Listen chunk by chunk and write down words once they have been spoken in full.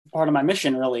part of my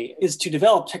mission really is to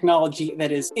develop technology that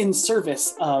is in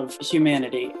service of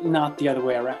humanity, not the other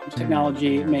way around.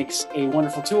 Technology makes a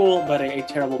wonderful tool, but a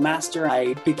terrible master.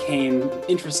 I became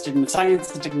interested in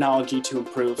science and technology to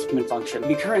improve human function.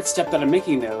 The current step that I'm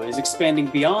making, though, is expanding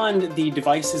beyond the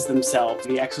devices themselves,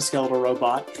 the exoskeletal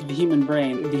robot, the human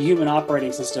brain, the human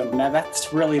operating system. Now,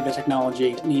 that's really the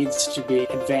technology that needs to be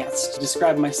advanced. To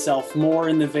describe myself more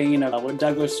in the vein of what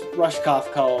Douglas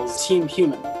Rushkoff calls Team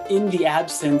Human. In the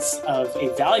absence of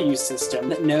a value system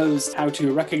that knows how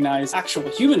to recognize actual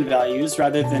human values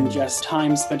rather than just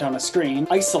time spent on a screen,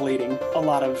 isolating a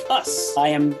lot of us. I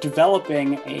am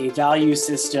developing a value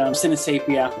system,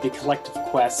 Cinesapia, the collective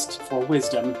quest for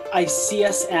wisdom. I see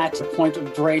us at a point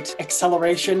of great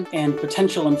acceleration and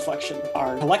potential inflection.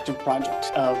 Our collective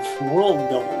project of world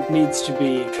building needs to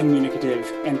be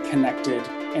communicative and connected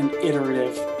and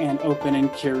iterative and open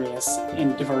and curious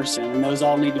and diverse, and those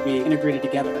all need to be integrated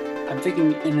together. I'm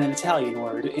thinking in an Italian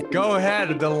word. Go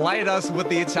ahead, delight us with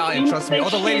the Italian. Trust me, all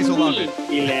the ladies will love it.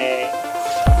 Yeah.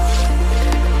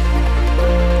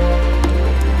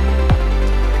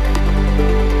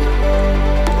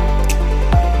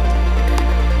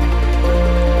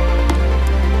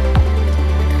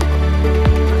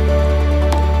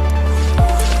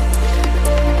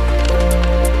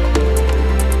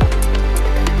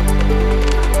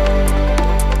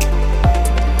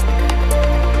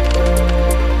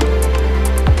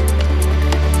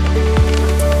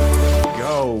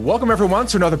 Welcome everyone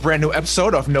to another brand new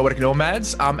episode of Noetic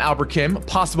Nomads. I'm Albert Kim,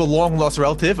 possible long-lost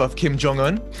relative of Kim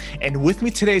Jong-un. And with me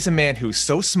today is a man who's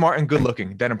so smart and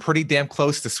good-looking that I'm pretty damn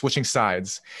close to switching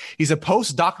sides. He's a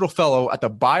postdoctoral fellow at the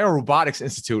Biorobotics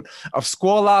Institute of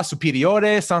Scuola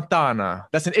Superiore Sant'Anna.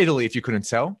 That's in Italy, if you couldn't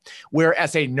tell. Where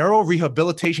as a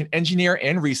neurorehabilitation engineer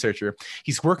and researcher,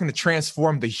 he's working to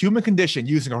transform the human condition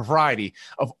using a variety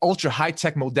of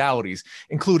ultra-high-tech modalities,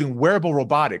 including wearable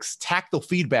robotics, tactile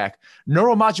feedback,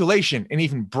 neuromodulation, and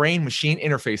even brain-machine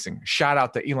interfacing. Shout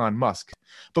out to Elon Musk.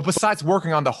 But besides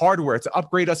working on the hardware to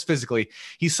upgrade us physically,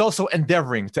 he's also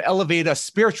endeavoring to elevate us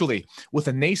spiritually with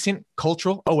a nascent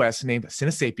cultural OS named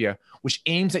Cinesapia, which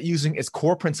aims at using its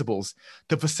core principles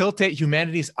to facilitate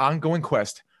humanity's ongoing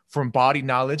quest for embodied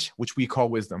knowledge, which we call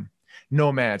wisdom.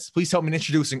 Nomads, please help me in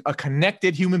introducing a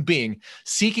connected human being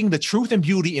seeking the truth and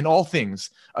beauty in all things,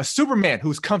 a Superman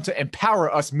who's come to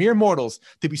empower us mere mortals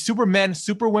to be supermen,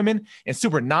 superwomen, and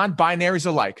super non-binaries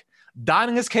alike.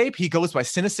 Donning his cape, he goes by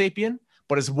Cinesapian,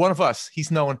 but as one of us,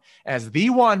 he's known as the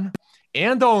one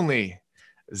and only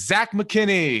Zach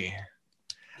McKinney.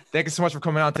 Thank you so much for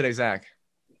coming on today, Zach.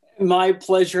 My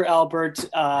pleasure, Albert.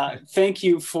 Thank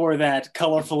you for that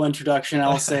colorful introduction.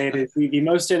 I'll say it is the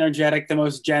most energetic, the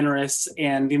most generous,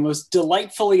 and the most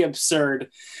delightfully absurd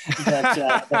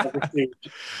that I've received.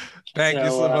 Thank you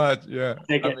so much. Yeah.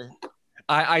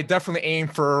 I definitely aim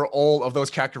for all of those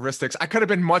characteristics. I could have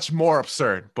been much more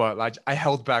absurd, but I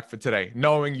held back for today,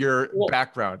 knowing your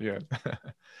background. Yeah.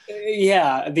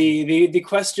 Yeah. The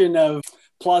question of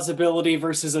plausibility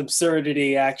versus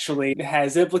absurdity actually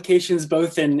has implications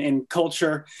both in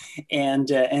culture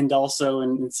and also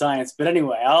in science. But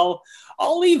anyway, I'll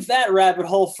leave that rabbit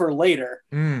hole for later.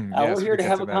 Yes, we're here to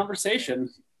have a conversation.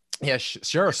 Yeah,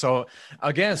 sure. So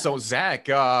again, Zach,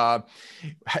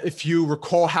 if you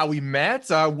recall how we met,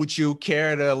 would you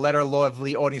care to let our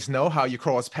lovely audience know how you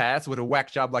crossed paths with a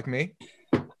whack job like me?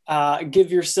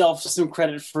 Give yourself some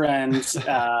credit, friends.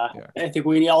 I think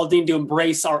we all need to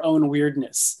embrace our own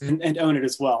weirdness and own it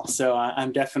as well. So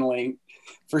I'm definitely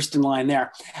first in line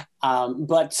there.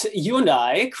 But you and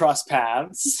I crossed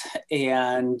paths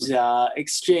and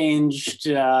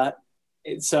exchanged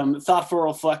some thoughtful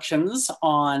reflections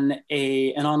on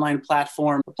an online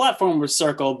platform. The platform was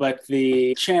Circle, but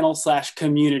the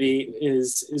channel/community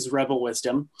is Rebel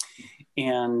Wisdom.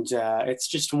 And it's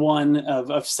just one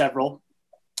of several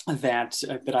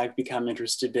that I've become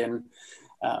interested in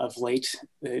of late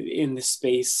in the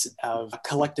space of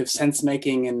collective sense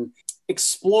making and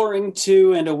exploring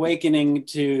to and awakening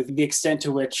to the extent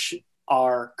to which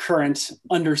our current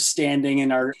understanding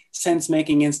and our sense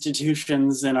making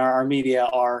institutions and our media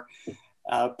are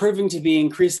proving to be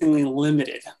increasingly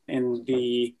limited in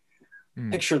the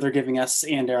picture they're giving us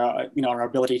and our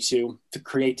ability to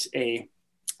create a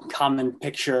common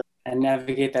picture and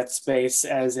navigate that space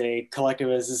as a collective,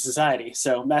 as a society.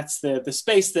 So that's the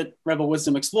space that Rebel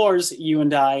Wisdom explores. You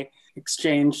and I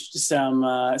exchanged some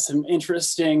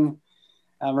interesting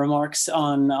remarks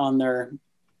on their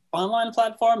online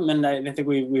platform, and I think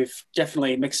we've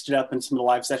definitely mixed it up in some of the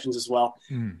live sessions as well.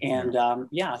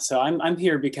 So I'm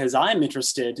here because I'm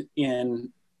interested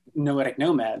in noetic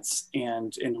nomads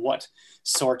and what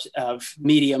sort of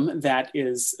medium that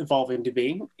is evolving to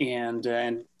be, and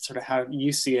sort of how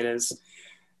you see it as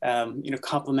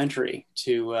complementary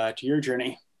to your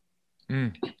journey.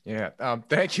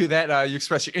 Thank you that you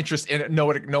expressed your interest in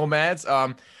noetic nomads.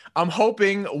 I'm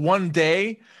hoping one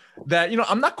day that,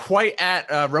 I'm not quite at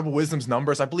Rebel Wisdom's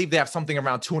numbers. I believe they have something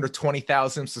around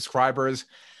 220,000 subscribers.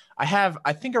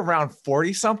 I think around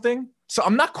 40 something. So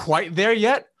I'm not quite there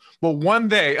yet, but one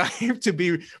day I aim to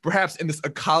be perhaps in this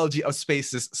ecology of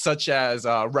spaces such as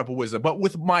Rebel Wisdom, but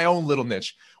with my own little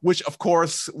niche, which of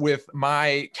course with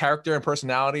my character and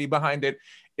personality behind it,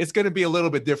 it's going to be a little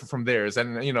bit different from theirs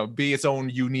and, be its own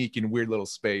unique and weird little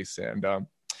space.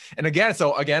 And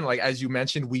again, like as you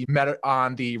mentioned, we met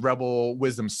on the Rebel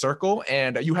Wisdom Circle,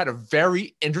 and you had a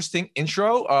very interesting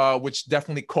intro, which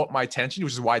definitely caught my attention,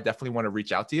 which is why I definitely want to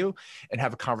reach out to you and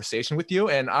have a conversation with you.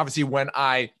 And obviously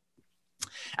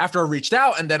after I reached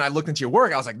out and then I looked into your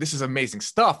work, I was like, this is amazing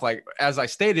stuff. Like, as I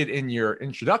stated in your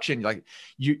introduction, like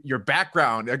your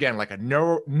background, again, like a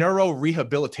neuro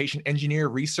rehabilitation engineer,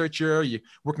 researcher, you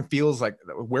work in fields like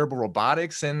wearable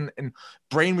robotics and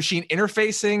brain machine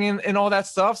interfacing and all that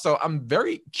stuff. So I'm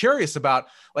very curious about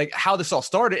like how this all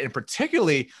started, and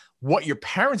particularly what your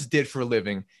parents did for a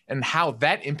living and how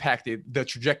that impacted the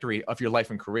trajectory of your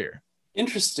life and career.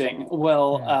 Interesting.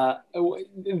 Well,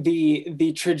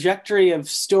 the trajectory of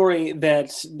story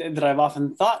that I've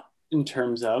often thought in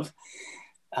terms of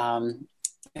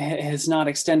has not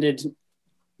extended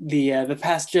the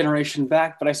past generation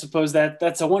back, but I suppose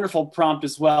that's a wonderful prompt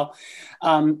as well,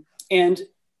 and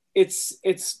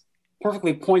it's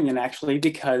perfectly poignant actually,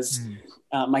 because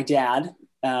my dad.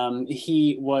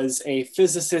 He was a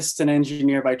physicist and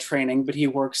engineer by training, but he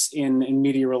works in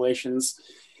media relations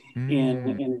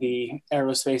in the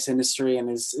aerospace industry, and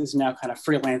is now kind of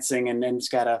freelancing, and he's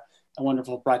got a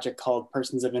wonderful project called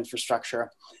Persons of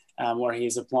Infrastructure, where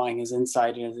he's applying his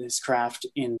insight and his craft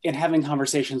in having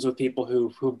conversations with people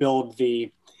who build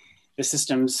the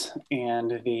systems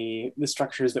and the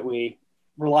structures that we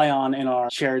rely on in our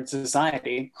shared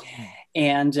society.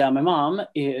 And my mom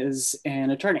is an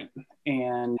attorney,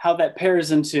 and how that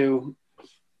pairs into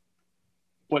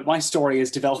what my story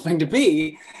is developing to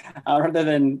be, rather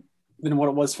than what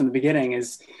it was from the beginning,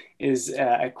 is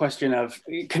a question of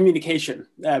communication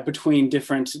between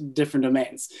different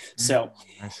domains. So,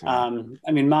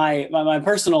 I mean, my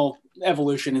personal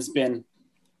evolution has been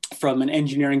from an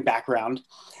engineering background.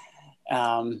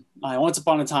 I once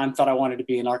upon a time thought I wanted to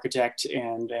be an architect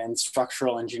and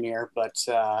structural engineer, but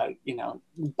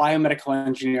biomedical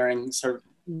engineering, sort of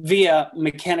via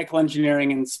mechanical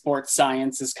engineering and sports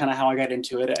science, is kind of how I got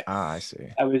into it. I see.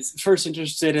 I was first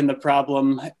interested in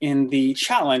the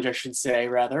challenge, I should say,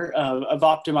 rather, of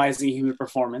optimizing human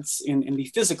performance in the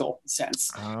physical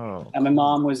sense. And my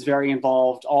mom was very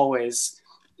involved always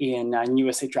in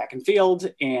USA Track and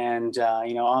Field, and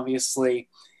obviously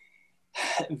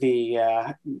the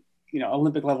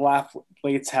Olympic level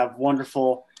athletes have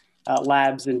wonderful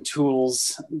labs and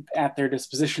tools at their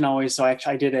disposition always. So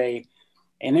I did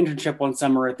an internship one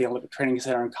summer at the Olympic Training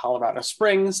Center in Colorado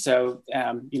Springs. So,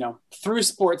 through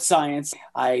sports science,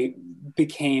 I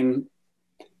became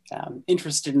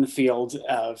interested in the field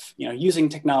of, using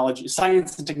technology,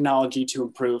 science and technology to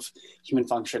improve human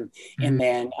function. And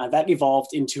then that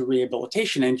evolved into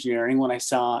rehabilitation engineering when I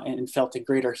saw and felt a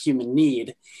greater human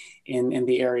need in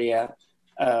the area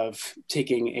of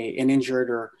taking an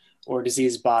injured or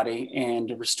diseased body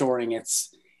and restoring its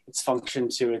function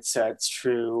to its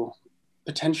true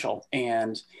potential.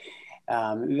 And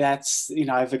that's,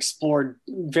 I've explored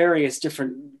various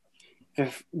different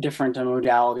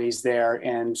modalities there.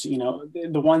 And,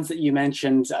 the ones that you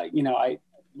mentioned, I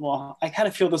kind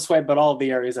of feel this way about all of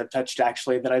the areas I've touched,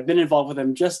 actually, that I've been involved with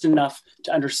them just enough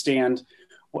to understand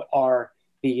what are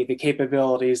the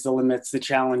capabilities, the limits, the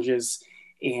challenges.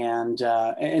 And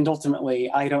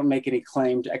ultimately, I don't make any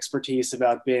claim to expertise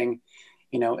about being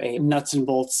a nuts and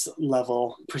bolts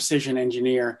level precision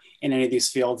engineer in any of these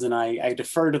fields. And I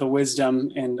defer to the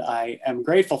wisdom, and I am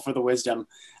grateful for the wisdom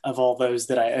of all those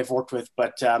that I've worked with.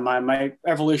 But my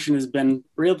evolution has been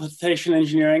rehabilitation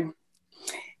engineering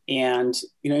and,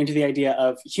 into the idea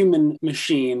of human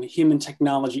machine, human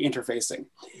technology interfacing.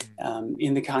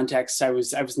 In the context, I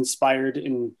was inspired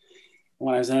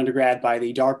when I was an undergrad by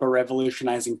the DARPA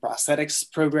Revolutionizing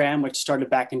Prosthetics program, which started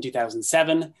back in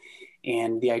 2007.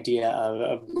 And the idea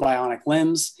of bionic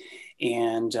limbs.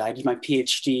 And I did my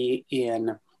PhD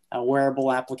in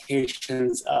wearable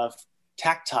applications of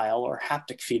tactile or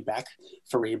haptic feedback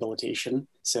for rehabilitation.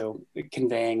 So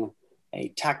conveying a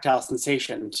tactile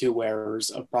sensation to wearers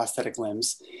of prosthetic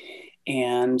limbs.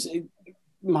 And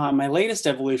my latest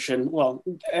evolution, well,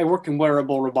 I work in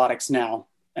wearable robotics now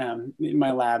in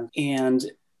my lab. And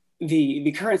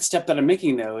the current step that I'm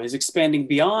making, though, is expanding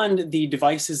beyond the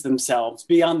devices themselves,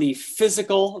 beyond the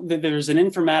physical. There's an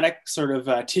informatic sort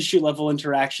of tissue level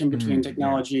interaction between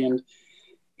technology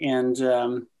and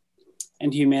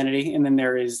humanity, and then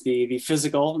there is the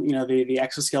physical, the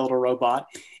exoskeletal robot.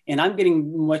 And I'm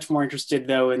getting much more interested,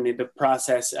 though, in the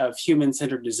process of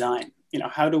human-centered design.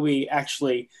 How do we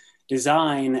actually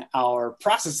design our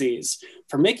processes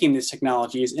for making these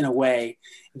technologies in a way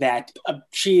that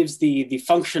achieves the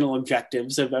functional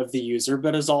objectives of the user,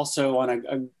 but is also on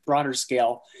a broader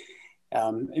scale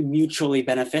mutually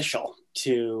beneficial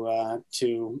to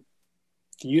the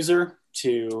user,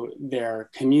 to their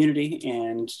community,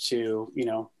 and to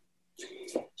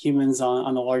humans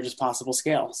on the largest possible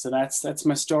scale. So that's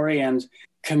my story, and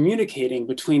communicating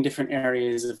between different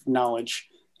areas of knowledge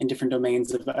and different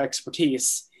domains of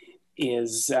expertise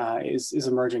is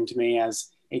emerging to me as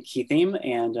a key theme.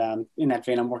 And in that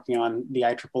vein, I'm working on the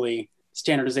IEEE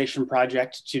standardization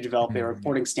project to develop a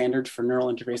reporting standard for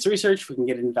neural interface research. We can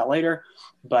get into that later.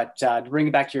 But to bring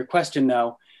it back to your question,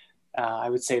 though, I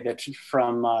would say that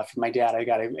from my dad, I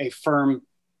got a firm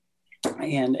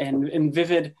and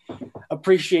vivid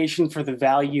appreciation for the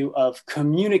value of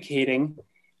communicating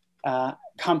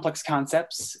complex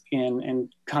concepts in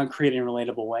concrete and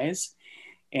relatable ways.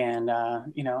 And, I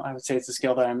would say it's a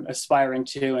skill that I'm aspiring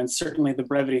to, and certainly the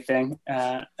brevity thing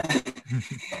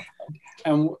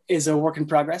is a work in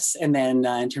progress. And then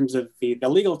in terms of the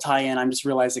legal tie-in, I'm just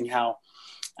realizing how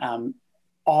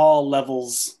all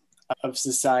levels of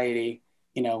society,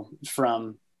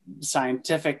 from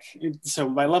scientific, so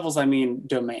by levels, I mean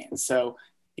domains. So,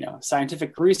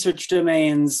 scientific research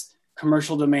domains,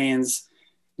 commercial domains,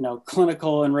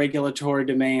 clinical and regulatory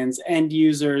domains, end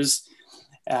users,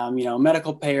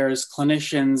 medical payers,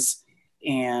 clinicians,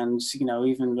 and,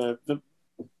 even the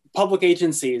public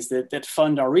agencies that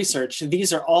fund our research.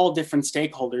 These are all different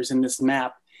stakeholders in this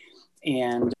map,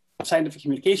 and scientific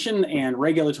communication and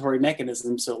regulatory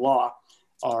mechanisms, so law,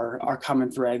 are common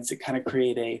threads that kind of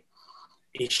create a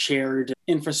shared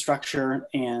infrastructure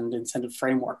and incentive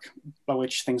framework by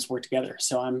which things work together.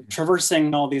 So I'm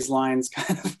traversing all these lines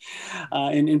kind of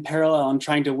in parallel and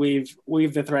trying to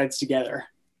weave the threads together.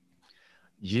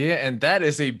 Yeah, and that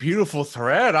is a beautiful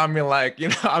thread. I mean,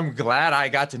 I'm glad I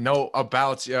got to know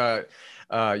about your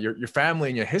family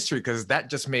and your history, because that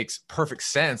just makes perfect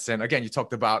sense. And again, you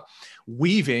talked about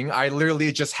weaving. I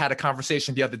literally just had a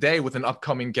conversation the other day with an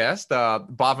upcoming guest, Bhavan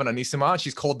Anisima.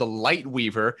 She's called the Light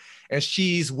Weaver, and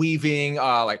she's weaving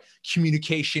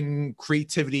communication,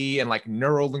 creativity, and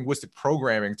neuro-linguistic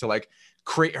programming to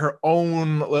create her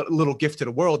own little gift to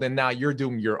the world. And now you're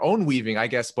doing your own weaving, I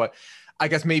guess, but I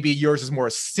guess maybe yours is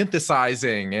more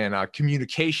synthesizing and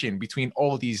communication between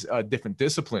all of these different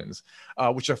disciplines,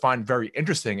 which I find very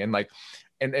interesting. And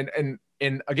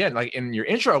and again, in your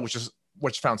intro, which I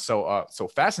found so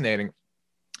fascinating,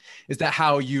 is that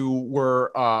how you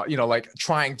were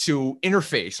trying to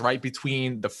interface right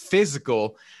between the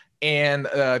physical and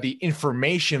the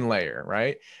information layer,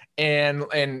 right? And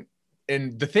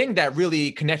the thing that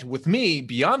really connected with me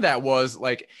beyond that was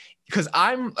because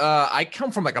I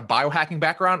come from a biohacking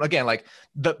background. Again,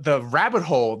 the rabbit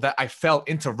hole that I fell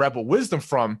into Rebel Wisdom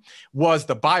from was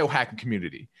the biohacking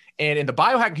community. And in the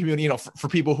biohacking community, for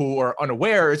people who are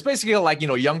unaware, it's basically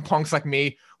young punks like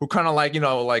me who kind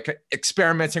of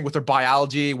experimenting with their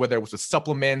biology, whether it was with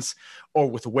supplements or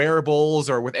with wearables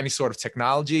or with any sort of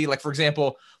technology. For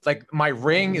example, my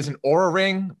ring is an Oura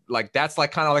ring. That's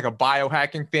kind of a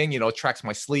biohacking thing, it tracks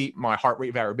my sleep, my heart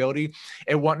rate variability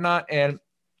and whatnot. And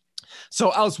so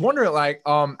I was wondering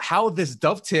how this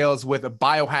dovetails with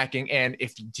biohacking, and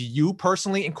do you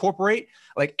personally incorporate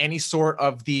any sort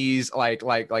of these like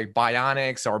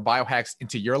bionics or biohacks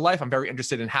into your life? I'm very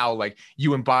interested in how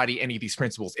you embody any of these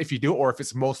principles, if you do, or if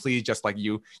it's mostly just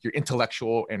your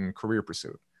intellectual and career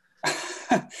pursuit.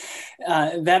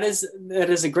 That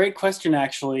is a great question,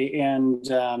 actually,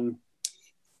 and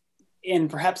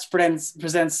perhaps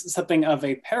presents something of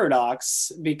a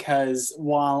paradox, because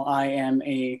while I am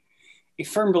a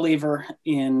firm believer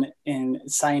in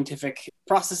scientific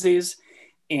processes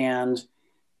and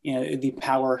the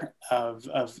power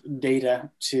of data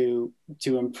to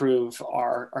improve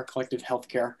our collective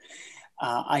healthcare,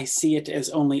 I see it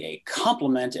as only a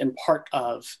complement and part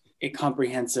of a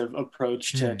comprehensive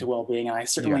approach to well-being, and I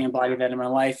certainly embody that in my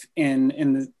life. In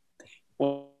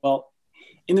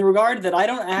the regard that I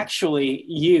don't actually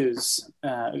use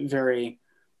very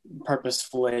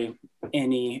purposefully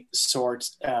any sort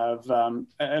of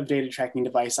data tracking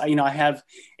device. I have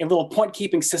a little point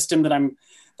keeping system that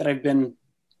I've been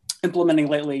implementing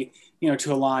lately,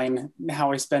 to align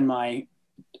how I spend my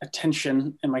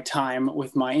attention and my time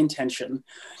with my intention.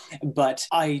 But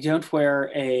I don't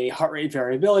wear a heart rate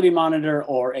variability monitor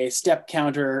or a step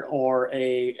counter, or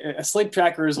a sleep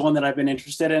tracker is one that I've been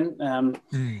interested in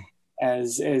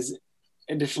as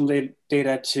additional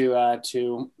data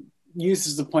to use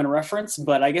as a point of reference.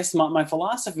 But I guess my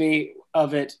philosophy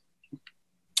of it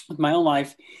with my own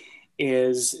life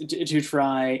is to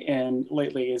try, and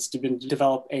lately is to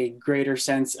develop a greater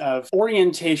sense of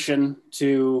orientation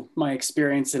to my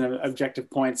experience and objective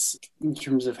points in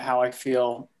terms of how I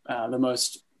feel the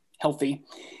most healthy.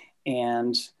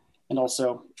 And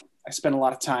also I spend a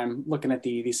lot of time looking at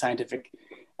the scientific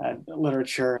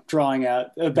literature, drawing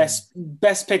a best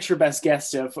picture, best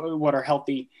guess of what are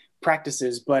healthy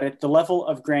practices. But at the level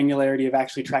of granularity of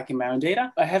actually tracking my own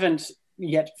data, I haven't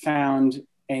yet found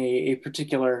a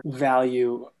particular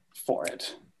value for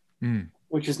it.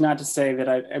 Which is not to say that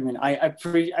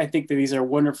I think that these are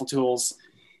wonderful tools,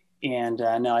 and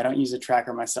no, I don't use a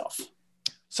tracker myself.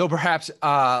 So perhaps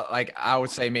like I would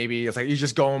say maybe it's like you're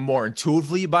just going more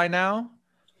intuitively by now,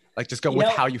 like just go with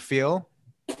how you feel.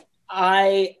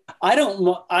 I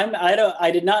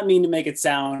did not mean to make it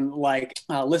sound like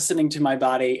listening to my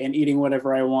body and eating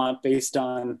whatever I want based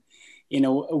on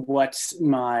what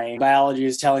my biology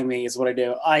is telling me is what I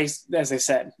do. As I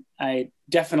said, I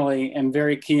definitely am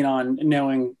very keen on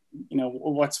knowing,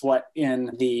 what's what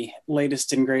in the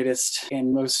latest and greatest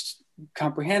and most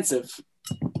comprehensive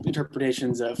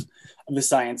interpretations of the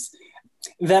science.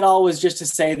 That all was just to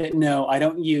say that, no, I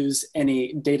don't use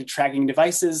any data tracking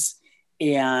devices,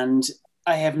 and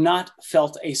I have not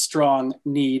felt a strong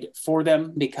need for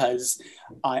them because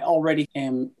I already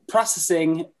am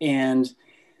processing and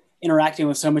interacting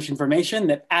with so much information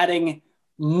that adding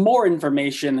more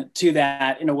information to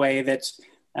that in a way that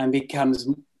becomes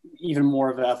even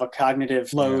more of a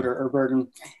cognitive load or burden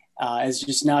is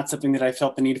just not something that I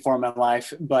felt the need for in my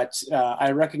life. But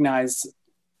I recognize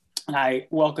and I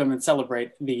welcome and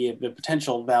celebrate the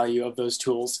potential value of those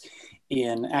tools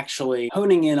in actually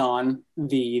honing in on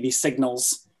the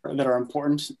signals that are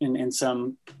important in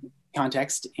some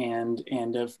context, and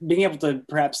of being able to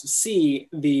perhaps see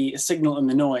the signal in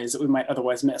the noise that we might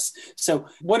otherwise miss. So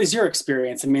what is your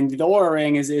experience? I mean, the Oura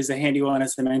Ring is a handy one,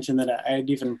 as I mentioned, that I had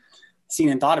even seen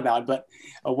and thought about, but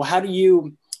what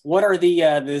are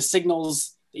the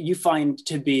signals that you find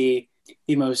to be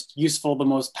the most useful, the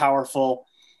most powerful,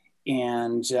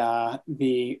 and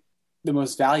the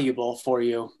most valuable for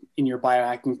you in your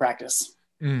biohacking practice?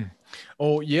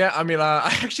 Oh yeah. I mean,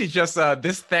 I actually just,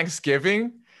 this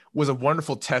Thanksgiving was a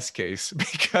wonderful test case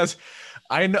because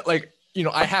I know,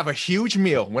 I have a huge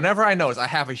meal. Whenever I know I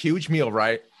have a huge meal,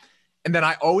 right? And then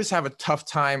I always have a tough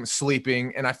time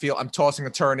sleeping, and I feel I'm tossing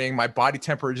and turning. My body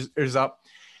temperature is up.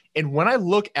 And when I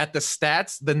look at the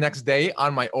stats the next day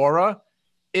on my Oura,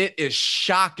 it is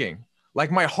shocking. Like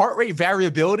my heart rate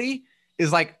variability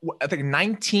is I think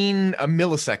 19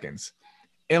 milliseconds.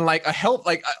 And like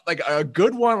a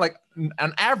good one, like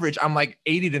on average, I'm like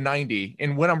 80 to 90.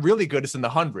 And when I'm really good, it's in the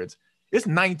hundreds. It's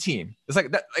 19. It's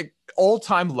like that, like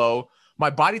all-time low. My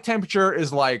body temperature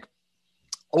is like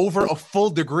over a full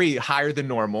degree higher than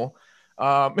normal.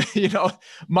 My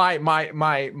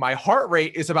heart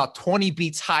rate is about 20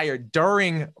 beats higher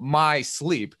during my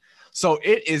sleep. So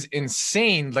it is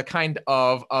insane, the kind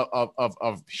of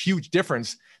huge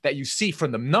difference that you see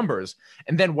from the numbers.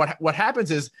 And then what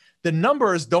happens is the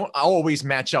numbers don't always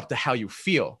match up to how you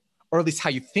feel, or at least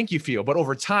how you think you feel. But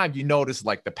over time, you notice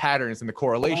like the patterns and the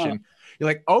correlation. You're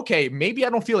like, okay, maybe I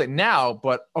don't feel it now,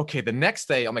 but okay, the next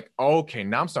day I'm like, okay,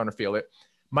 now I'm starting to feel it.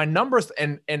 My numbers,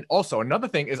 and also another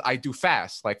thing is I do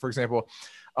fast. Like for example,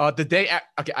 the day,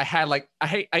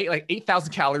 I ate like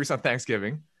 8,000 calories on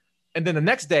Thanksgiving. And then the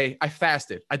next day I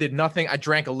fasted. I did nothing. I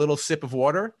drank a little sip of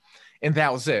water, and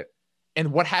that was it.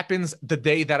 And what happens the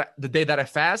day that I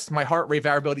fast, my heart rate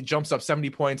variability jumps up 70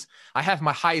 points. I have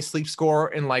my highest sleep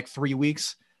score in like 3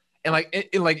 weeks. And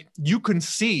like you can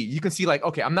see like,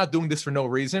 okay, I'm not doing this for no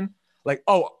reason. Like,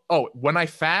 oh, when I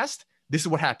fast, this is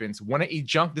what happens. When I eat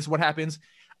junk, this is what happens.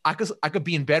 I could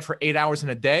be in bed for 8 hours in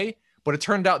a day, but it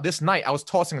turned out this night I was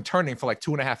tossing and turning for like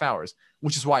 2.5 hours,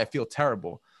 which is why I feel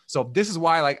terrible. So this is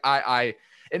why like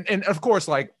and of course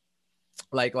like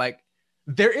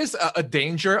there is a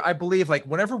danger, I believe, like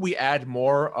whenever we add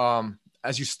more,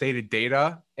 as you stated,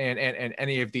 data and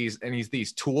any of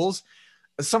these tools,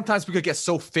 sometimes we could get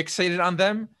so fixated on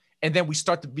them, and then we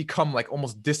start to become like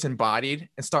almost disembodied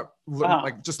and start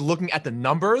like just looking at the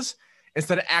numbers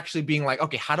instead of actually being like,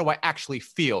 okay, how do I actually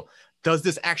feel? Does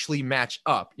this actually match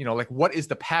up? Like what is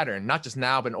the pattern? Not just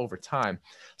now, but over time.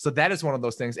 So that is one of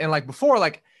those things. And like before,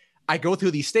 like I go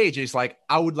through these stages. Like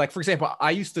I would like, for example,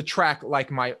 I used to track like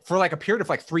for like a period of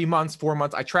like 3 months, 4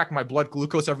 months, I tracked my blood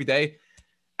glucose every day.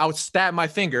 I would stab my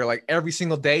finger like every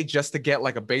single day just to get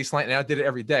like a baseline. And I did it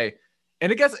every day.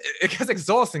 And it gets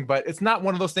exhausting, but it's not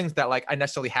one of those things that like I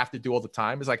necessarily have to do all the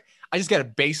time. It's like, I just get a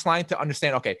baseline to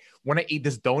understand, okay, when I eat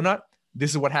this donut, this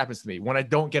is what happens to me. When I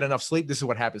don't get enough sleep, this is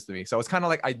what happens to me. So it's kind of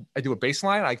like I do a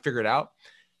baseline, I figure it out.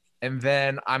 And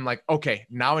then I'm like, okay,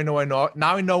 now I know enough.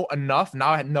 Now I know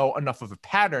enough of a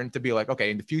pattern to be like,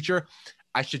 okay, in the future,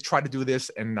 I should try to do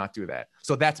this and not do that.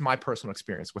 So that's my personal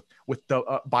experience with the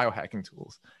biohacking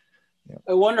tools.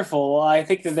 Yeah. Wonderful. Well, I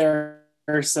think that there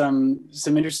are some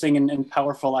interesting and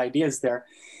powerful ideas there.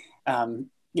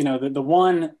 The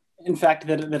one, in fact,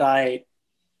 that I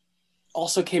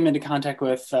also came into contact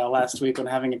with last week when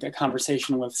having a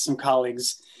conversation with some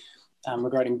colleagues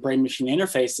regarding brain-machine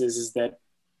interfaces is that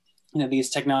these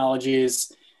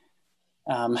technologies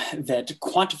that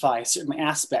quantify certain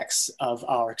aspects of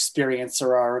our experience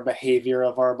or our behavior,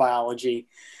 of our biology,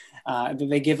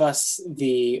 they give us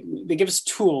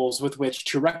tools with which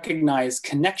to recognize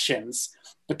connections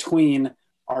between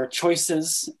our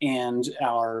choices and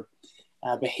our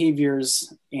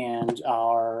behaviors and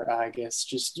our, I guess,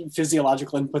 just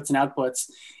physiological inputs and outputs,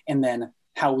 and then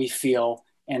how we feel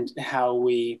and how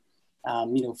we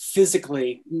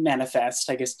physically manifest,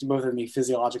 I guess, both in the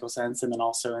physiological sense and then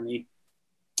also in the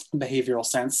behavioral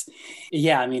sense.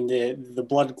 Yeah, I mean the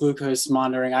blood glucose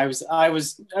monitoring. I was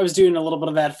doing a little bit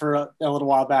of that for a little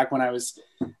while back when I was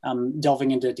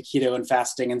delving into keto and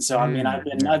fasting, and so I mean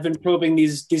I've been probing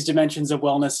these dimensions of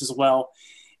wellness as well,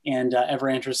 and ever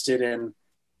interested in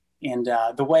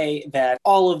the way that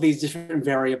all of these different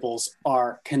variables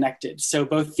are connected. So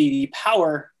both the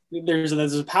power. There's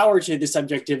a power to the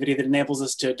subjectivity that enables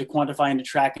us to quantify and to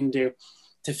track and to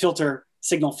filter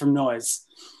signal from noise.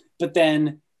 But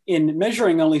then in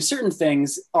measuring only certain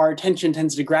things, our attention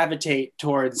tends to gravitate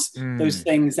towards those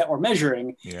things that we're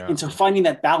measuring. Yeah. And so finding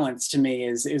that balance to me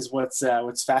is what's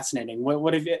fascinating.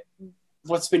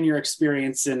 What's been your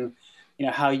experience in,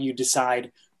 how you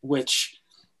decide which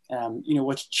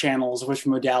channels, which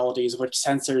modalities, which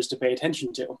sensors to pay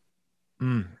attention to?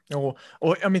 Well,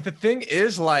 I mean, the thing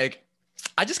is, like,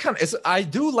 I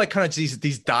do like kind of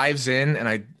these dives in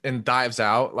and dives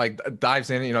out, like dives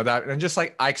in, that, and just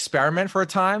like I experiment for a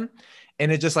time,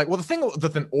 and it's just like, well, the thing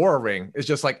with an Oura ring is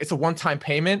just like it's a one-time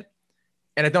payment,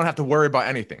 and I don't have to worry about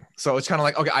anything. So it's kind of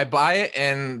like, okay, I buy it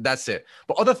and that's it.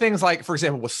 But other things, like for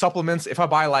example, with supplements, if I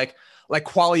buy like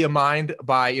Quality of Mind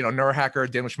by Neurohacker,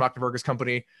 Daniel Schmachtenberger's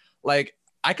company, like,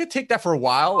 I could take that for a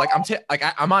while. Like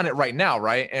I'm on it right now,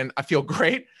 right? And I feel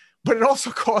great, but it also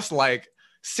costs like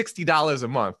 $60 a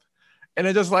month. And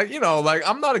it's just like, like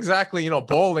I'm not exactly,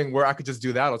 bowling where I could just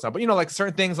do that all the time. But like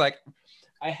certain things, like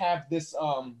I have this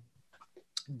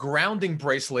grounding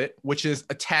bracelet, which is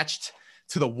attached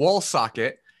to the wall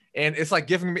socket. And it's like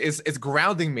giving me, it's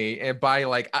grounding me. And by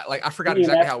I forgot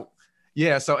exactly how,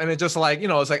 yeah. So, and it just like,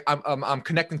 it's like I'm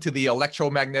connecting to the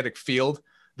electromagnetic field,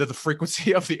 the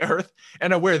frequency of the earth,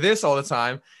 and I wear this all the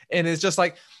time, and it's just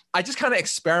like I just kind of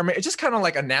experiment. It's just kind of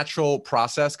like a natural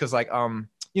process because like I'm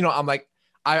like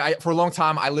I for a long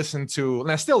time I listened to,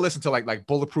 and I still listen to like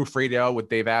Bulletproof Radio with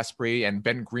Dave Asprey and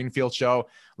Ben Greenfield show,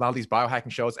 a lot of these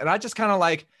biohacking shows, and I just kind of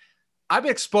like I've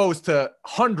been exposed to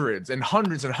hundreds and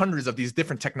hundreds and hundreds of these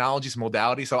different technologies,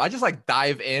 modalities, so I just like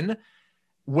dive in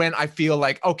when I feel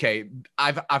like, okay,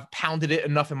 I've pounded it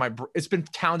enough it's been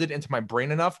pounded into my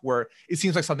brain enough where it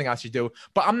seems like something I should do,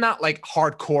 but I'm not like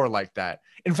hardcore like that.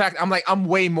 In fact, I'm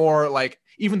way more like,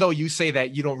 even though you say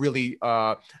that you don't really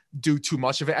do too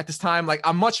much of it at this time, like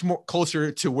I'm much more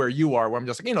closer to where you are, where I'm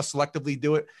just like, selectively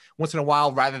do it once in a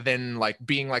while rather than like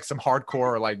being like some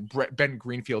hardcore, like Ben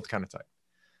Greenfield kind of type.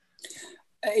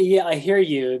 Yeah, I hear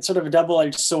you. It's sort of a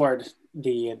double-edged sword,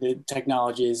 the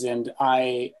technologies, and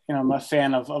I'm a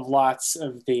fan of lots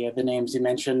of the names you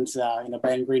mentioned,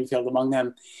 Ben Greenfield among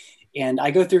them, and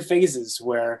I go through phases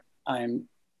where I'm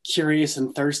curious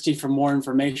and thirsty for more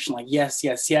information, like yes,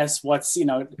 what's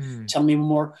tell me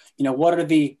more, what are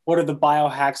the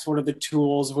biohacks, what are the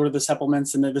tools, what are the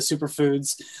supplements and the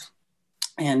superfoods,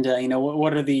 and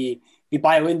what are the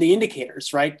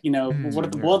indicators, right? What are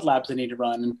the blood labs I need to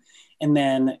run, and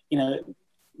then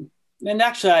and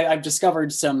actually I've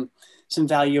discovered some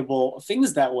valuable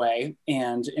things that way,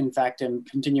 and in fact I'm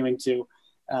continuing to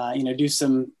do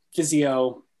some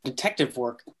physio detective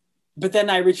work. But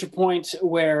then I reach a point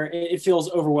where it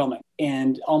feels overwhelming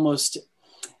and almost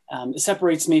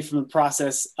separates me from the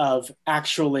process of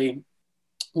actually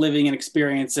living and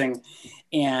experiencing.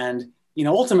 And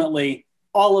ultimately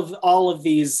all of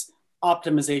these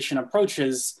optimization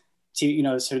approaches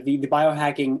to, sort of the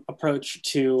biohacking approach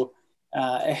to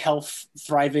health,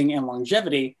 thriving, and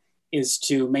longevity is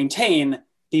to maintain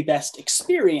the best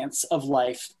experience of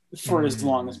life for as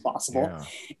long as possible. Yeah.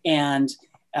 And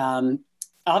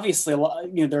obviously,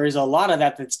 there is a lot of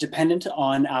that that's dependent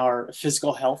on our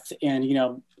physical health and,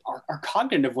 our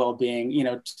cognitive well-being,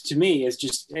 to me is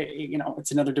just,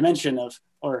 it's another dimension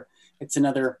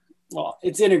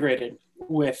it's integrated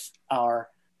with our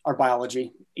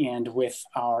biology and with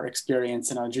our experience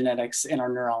and our genetics and our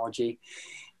neurology.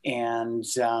 And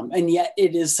yet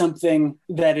it is something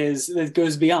that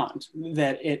goes beyond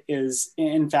that. It is,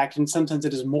 in fact, and sometimes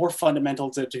it is more fundamental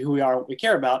to who we are, what we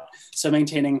care about. So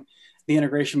maintaining the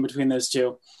integration between those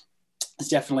two is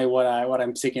definitely what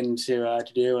I'm seeking to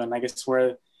do. And I guess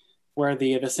where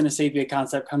the synesthesia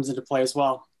concept comes into play as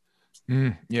well.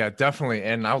 Yeah, definitely.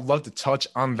 And I would love to touch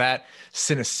on that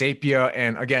synesthesia.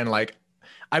 And again, like,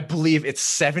 I believe it's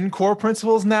 7 core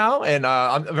principles now. And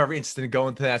I'm very interested in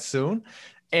going to that soon.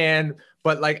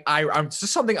 But like, I'm just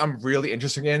something I'm really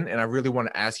interested in and I really want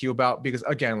to ask you about, because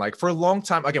again, like for a long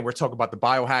time, again, we're talking about the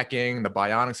biohacking, the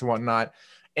bionics and whatnot.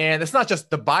 And it's not just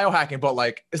the biohacking, but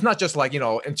like, it's not just like,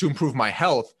 and to improve my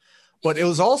health, but it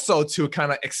was also to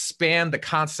kind of expand the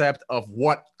concept of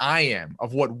what I am,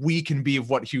 of what we can be, of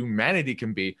what humanity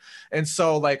can be. And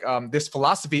so like this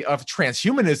philosophy of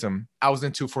transhumanism I was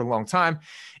into for a long time.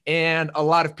 And a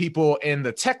lot of people in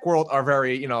the tech world are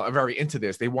very into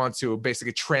this. They want to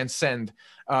basically transcend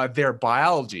their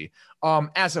biology.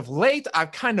 As of late,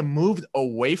 I've kind of moved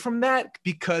away from that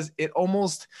because it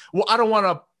almost, I don't want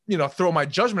to, throw my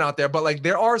judgment out there, but like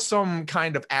there are some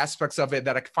kind of aspects of it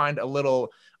that I find a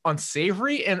little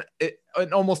unsavory and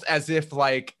almost as if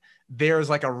like there's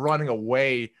like a running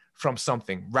away from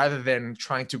something rather than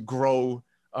trying to grow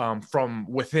from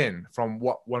within, from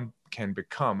what one can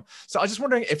become. So I was just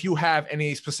wondering if you have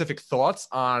any specific thoughts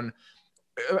on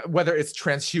whether it's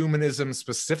transhumanism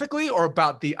specifically or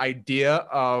about the idea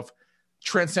of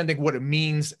transcending what it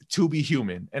means to be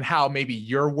human and how maybe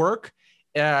your work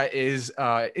is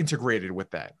integrated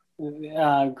with that.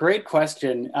 Great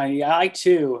question. I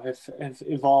too have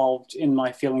evolved in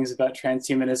my feelings about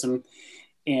transhumanism,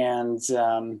 and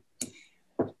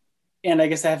I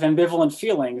guess I have ambivalent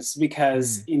feelings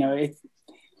because when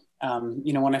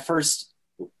I first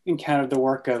encountered the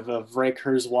work of Ray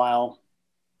Kurzweil,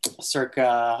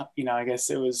 circa I guess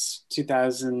it was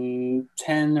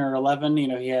 2010 or 11.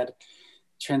 He had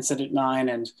Transcendent 9,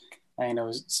 and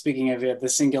speaking of the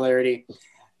singularity.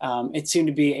 It seemed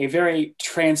to be a very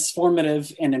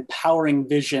transformative and empowering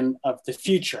vision of the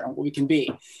future, what we can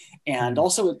be. And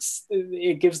also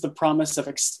it gives the promise of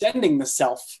extending the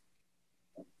self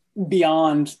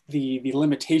beyond the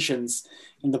limitations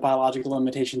and the biological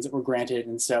limitations that were granted.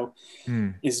 And so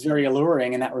is very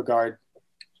alluring in that regard.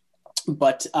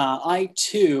 But I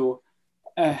too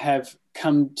have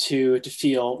come to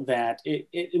feel that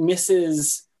it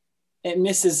misses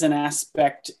an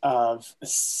aspect of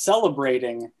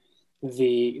celebrating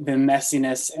the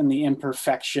messiness and the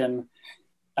imperfection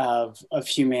of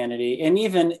humanity, and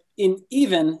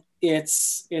even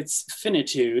its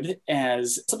finitude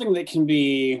as something that can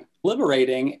be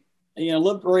liberating.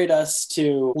 Liberate us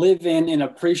to live in and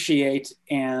appreciate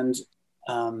and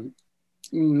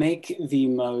make the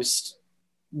most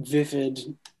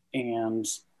vivid and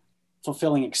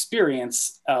fulfilling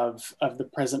experience of the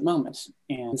present moment.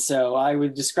 And so I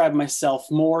would describe myself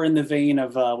more in the vein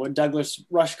of what Douglas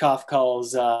Rushkoff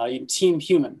calls team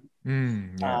human.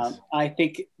 Yes. I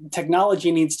think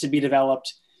technology needs to be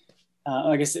developed.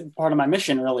 I guess part of my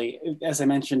mission really, as I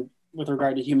mentioned, with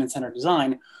regard to human-centered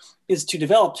design, is to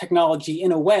develop technology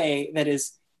in a way that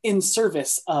is in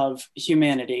service of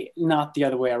humanity, not the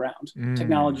other way around.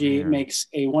 Technology makes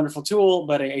a wonderful tool,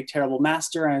 but a terrible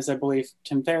master, as I believe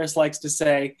Tim Ferriss likes to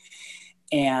say.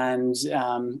 And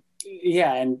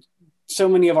and so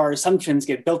many of our assumptions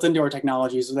get built into our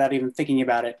technologies without even thinking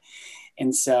about it.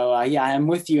 And so, I'm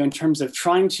with you in terms of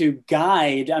trying to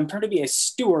guide. I'm trying to be a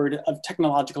steward of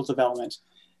technological development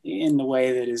in the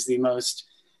way that is the most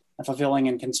fulfilling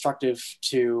and constructive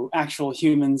to actual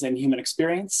humans and human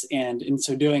experience. And in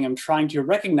so doing, I'm trying to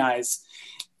recognize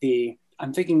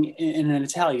I'm thinking in an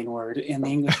Italian word in the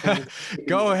English word.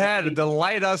 Go ahead,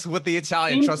 delight us with the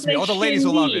Italian. Trust me, all the ladies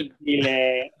will love it.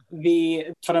 The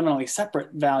fundamentally separate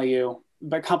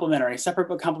but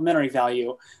complementary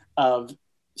value of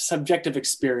subjective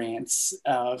experience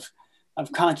of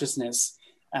consciousness,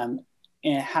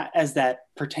 as that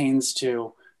pertains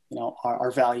to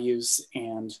our values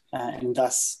and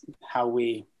thus how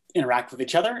we interact with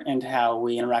each other and how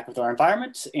we interact with our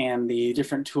environment and the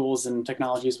different tools and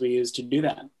technologies we use to do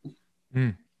that.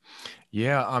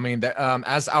 Yeah, I mean, that,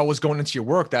 as I was going into your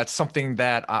work, that's something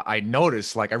that I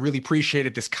noticed. Like, I really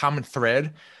appreciated this common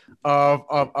thread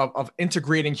of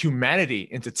integrating humanity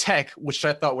into tech, which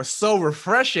I thought was so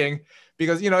refreshing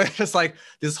because, it's just like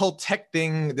this whole tech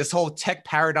thing, this whole tech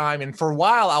paradigm. And for a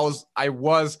while, I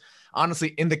was honestly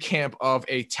in the camp of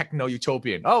a techno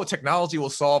utopian. Oh, technology will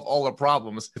solve all the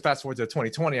problems. Fast forward to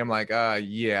 2020, I'm like,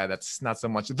 yeah, that's not so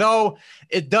much. Though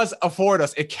it does afford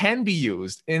us, it can be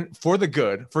used for the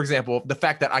good. For example, the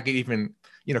fact that I could even,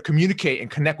 communicate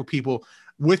and connect with people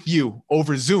with you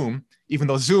over Zoom, even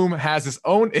though Zoom has its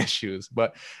own issues.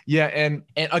 But yeah, and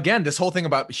again, this whole thing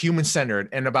about human-centered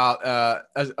and about,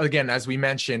 as we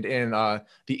mentioned in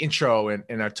the intro and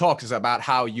in our talks, is about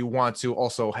how you want to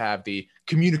also have the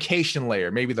communication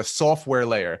layer, maybe the software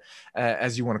layer,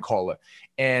 as you want to call it.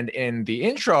 And in the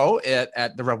intro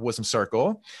at the Rebel Wisdom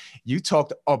Circle, you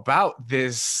talked about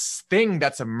this thing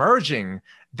that's emerging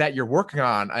that you're working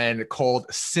on and called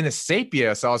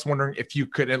Cinesapia. So I was wondering if you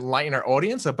could enlighten our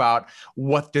audience about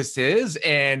what this is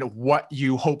and what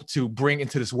you hope to bring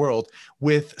into this world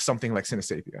with something like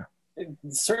Cinesapia. It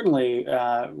certainly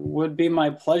would be my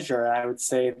pleasure. I would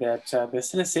say that the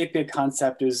Cinesapia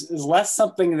concept is less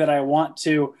something that I want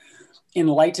to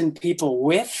enlighten people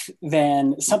with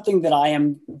than something that I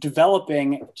am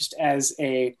developing just as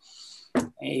a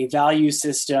value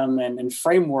system and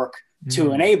framework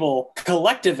to enable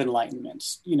collective enlightenment,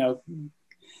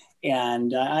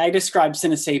 and I describe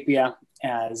Cinesapia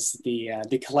as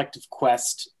the collective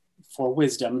quest for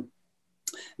wisdom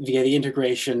via the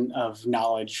integration of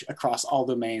knowledge across all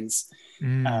domains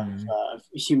of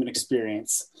human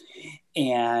experience.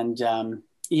 And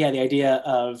the idea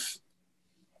of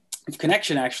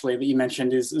connection, actually, that you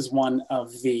mentioned is one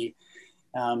of the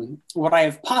what I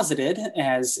have posited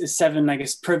as 7, I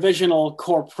guess, provisional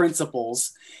core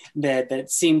principles that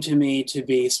seem to me to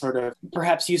be sort of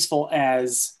perhaps useful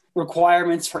as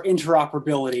requirements for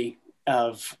interoperability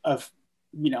of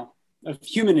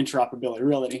human interoperability,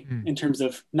 really, in terms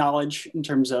of knowledge, in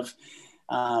terms of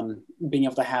being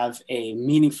able to have a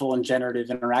meaningful and generative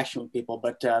interaction with people.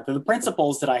 But the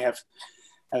principles that I have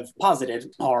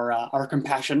posited are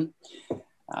compassion,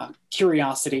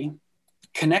 curiosity,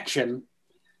 connection,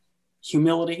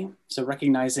 humility, so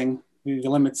recognizing the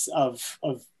limits of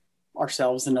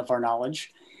ourselves and of our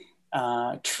knowledge,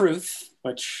 truth,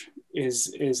 which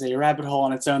is a rabbit hole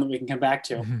on its own that we can come back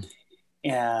to,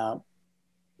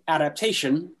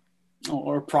 adaptation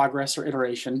or progress or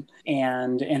iteration,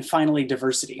 and finally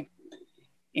diversity.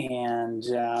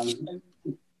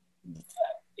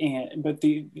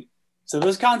 So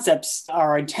those concepts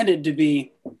are intended to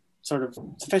be sort of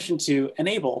sufficient to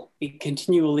enable a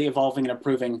continually evolving and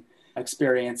improving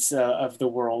experience of the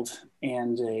world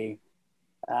and a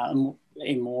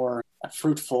more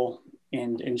fruitful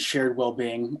and shared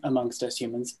well-being amongst us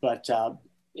humans. But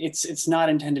it's not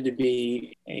intended to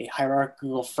be a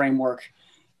hierarchical framework.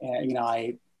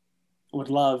 I would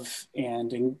love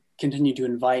and continue to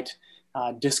invite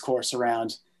discourse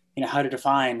around how to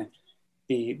define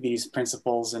these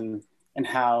principles and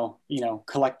how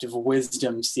collective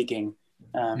wisdom seeking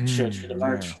should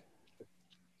emerge.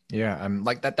 Yeah, and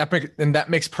like that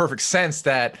makes perfect sense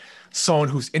that someone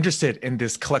who's interested in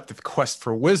this collective quest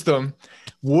for wisdom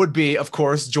would be, of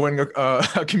course, joining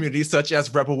a community such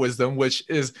as Rebel Wisdom, which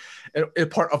is a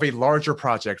part of a larger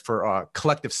project for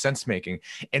collective sense making.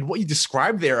 And what you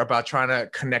described there about trying to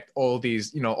connect all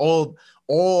these,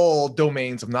 all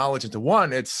domains of knowledge into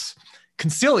one, it's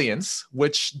consilience,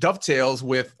 which dovetails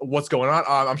with what's going on.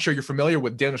 I'm sure you're familiar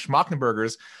with Daniel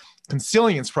Schmachtenberger's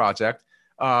Consilience Project,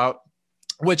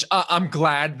 which I'm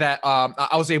glad that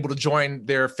I was able to join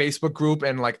their Facebook group,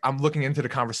 and like I'm looking into the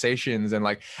conversations, and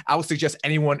like I would suggest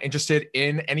anyone interested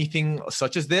in anything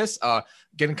such as this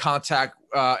get in contact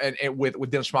with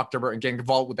Daniel Schmachtenberger and get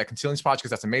involved with that Consilience Project,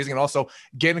 because that's amazing. And also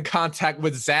get in contact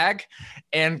with Zag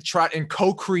and try and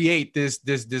co-create this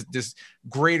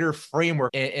greater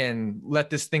framework and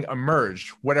let this thing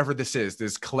emerge, whatever this is,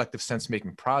 this collective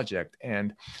sense-making project.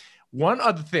 And one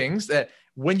of the things that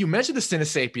when you mentioned the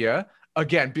Cinesapia,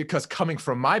 again, because coming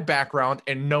from my background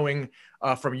and knowing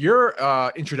from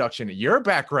your introduction, your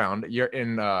background,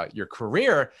 your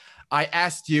career, I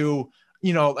asked you,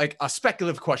 like a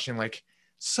speculative question, like,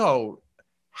 so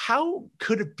how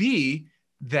could it be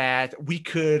that we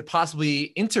could possibly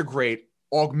integrate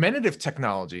augmentative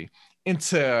technology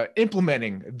into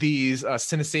implementing these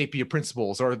Cinesapia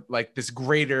principles, or like this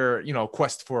greater,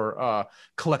 quest for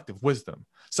collective wisdom?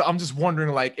 So I'm just wondering,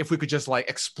 like, if we could just like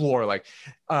explore, like,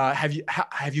 have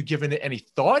you given it any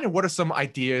thought, and what are some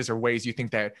ideas or ways you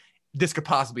think that this could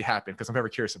possibly happen? Because I'm very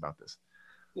curious about this.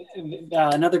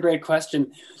 Another great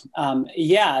question.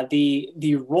 Yeah,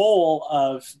 the role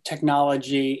of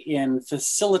technology in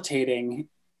facilitating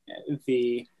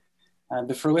the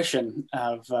fruition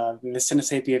of the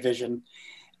Cinesapia vision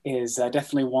is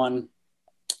definitely one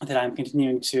that I'm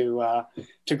continuing to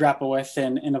grapple with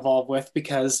and evolve with,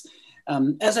 because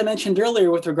as I mentioned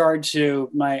earlier, with regard to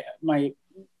my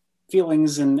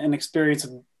feelings and experience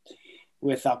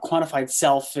with quantified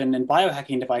self and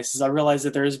biohacking devices, I realized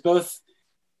that there is both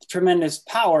tremendous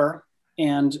power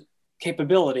and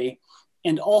capability,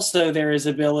 and also there is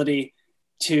ability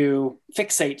to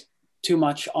fixate too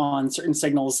much on certain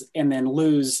signals and then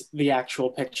lose the actual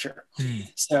picture.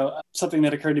 So something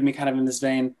that occurred to me kind of in this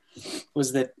vein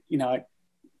was that,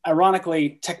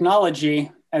 ironically,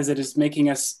 technology, as it is making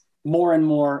us more and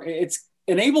more, it's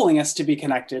enabling us to be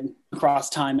connected across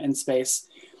time and space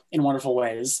in wonderful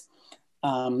ways.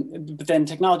 But then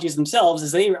technologies themselves,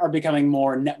 as they are becoming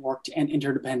more networked and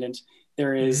interdependent,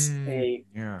 there is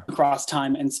across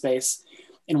time and space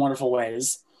in wonderful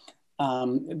ways.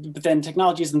 But then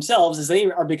technologies themselves, as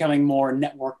they are becoming more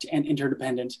networked and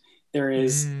interdependent, there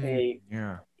is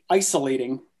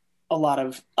isolating a lot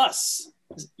of us,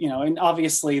 and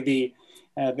obviously the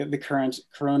current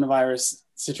coronavirus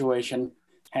situation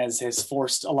has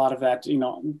forced a lot of that,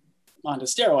 onto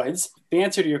steroids. The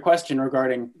answer to your question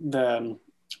regarding the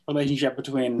relationship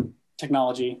between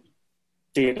technology,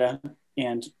 data,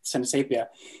 and Cinesapia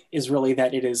is really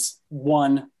that it is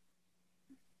one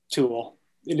tool.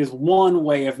 It is one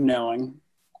way of knowing,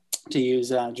 to use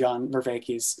John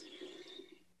Vervaeke's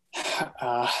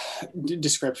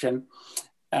description,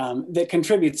 that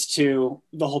contributes to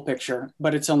the whole picture,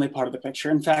 but it's only part of the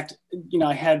picture. In fact,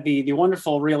 I had the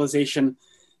wonderful realization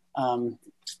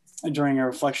during a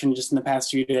reflection just in the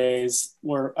past few days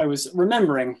where I was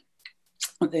remembering,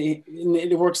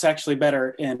 it works actually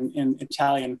better in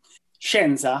Italian,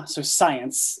 scienza, so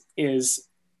science, is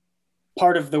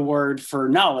part of the word for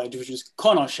knowledge, which is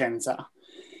conoscenza.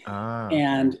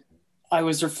 And I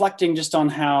was reflecting just on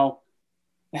how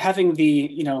having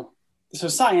so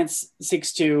science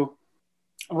seeks to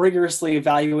rigorously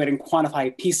evaluate and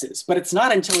quantify pieces, but it's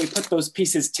not until we put those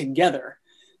pieces together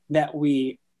that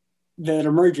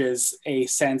emerges a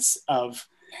sense of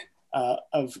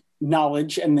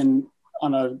knowledge, and then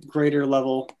on a greater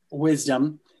level,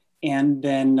 wisdom. And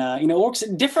then, it works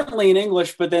differently in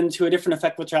English, but then to a different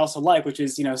effect, which I also like, which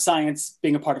is, science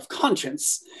being a part of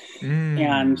conscience.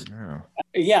 That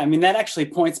actually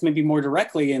points maybe more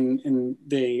directly in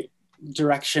the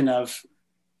direction of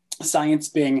science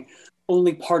being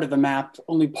only part of the map,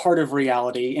 only part of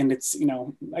reality. And it's,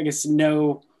 I guess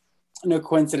no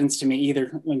coincidence to me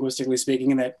either, linguistically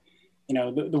speaking, that,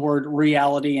 the word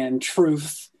reality and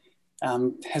truth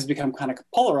has become kind of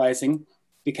polarizing,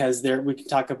 because we can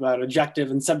talk about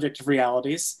objective and subjective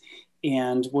realities.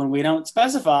 And when we don't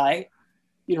specify,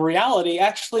 reality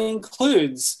actually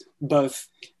includes both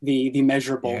the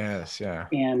measurable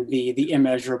and the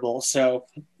immeasurable. So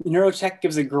neurotech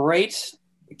gives a great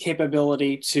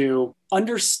capability to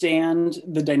understand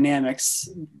the dynamics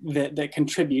that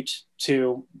contribute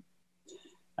to,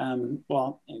 in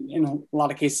a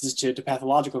lot of cases to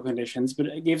pathological conditions, but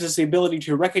it gives us the ability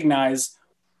to recognize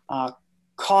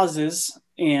causes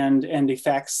and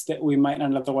effects that we might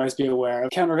not otherwise be aware of.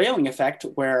 Countervailing effect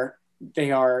where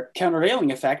they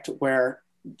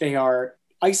are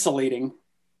isolating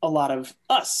a lot of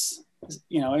us,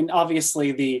 and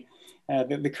obviously the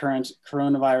current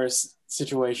coronavirus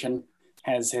situation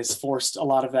has forced a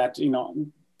lot of that,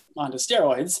 onto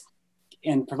steroids,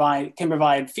 and can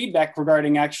provide feedback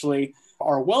regarding actually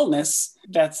our wellness.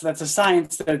 That's a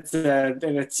science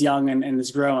that's young and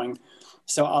is growing.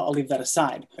 So I'll leave that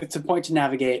aside. It's a point to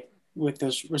navigate with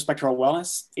this respect to our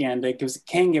wellness, and it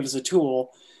can give us a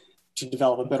tool to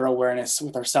develop a better awareness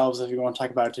with ourselves, if you want to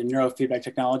talk about it in neurofeedback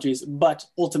technologies. But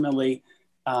ultimately,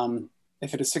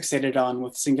 if it is fixated on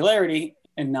with singularity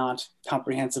and not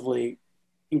comprehensively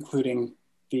including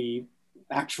the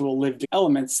actual lived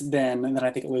elements, then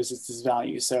I think it loses its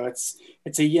value. So it's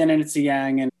a yin and it's a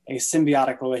yang, and a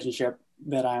symbiotic relationship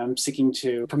that I'm seeking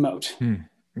to promote.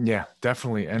 Yeah,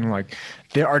 definitely. And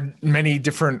there are many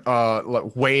different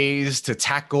ways to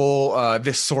tackle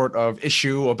this sort of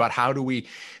issue about how do we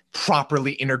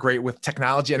properly integrate with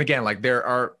technology. And again, there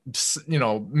are,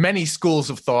 many schools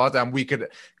of thought, and we could,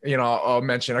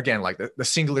 mention again, the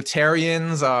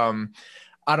singularitarians.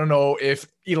 I don't know if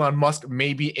Elon Musk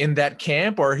may be in that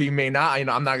camp or he may not.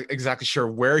 I'm not exactly sure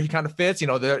where he kind of fits.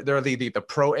 They're the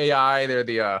pro AI.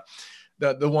 They're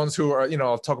the ones who are,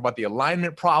 talk about the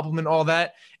alignment problem and all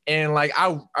that. And like,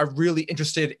 I'm really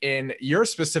interested in your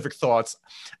specific thoughts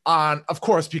on, of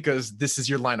course, because this is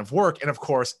your line of work. And of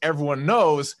course, everyone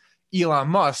knows Elon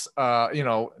Musk,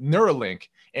 Neuralink,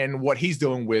 and what he's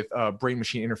doing with brain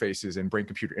machine interfaces and brain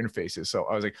computer interfaces. So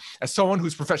I was like, as someone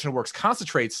whose professional works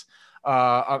concentrates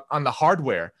on the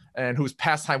hardware and whose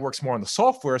pastime works more on the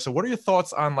software. So what are your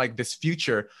thoughts on like this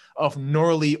future of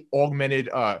neurally augmented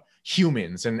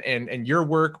humans and your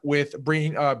work with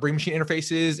brain machine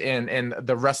interfaces and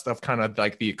the rest of kind of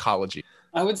like the ecology?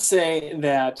 I would say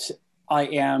that I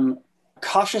am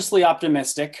cautiously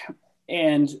optimistic,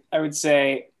 and I would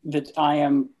say that I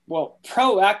am,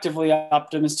 proactively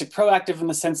optimistic, proactive in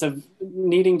the sense of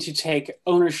needing to take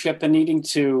ownership and needing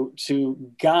to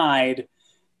guide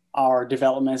our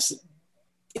developments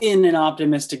in an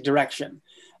optimistic direction.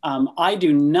 I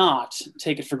do not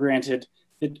take it for granted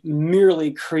that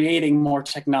merely creating more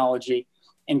technology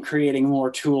and creating more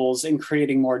tools and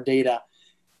creating more data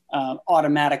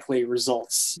automatically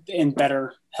results in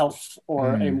better health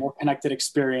or a more connected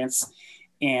experience.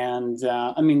 And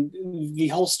the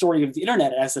whole story of the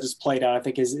internet as it is played out, I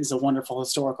think is a wonderful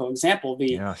historical example.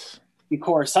 The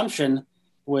core assumption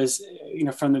was,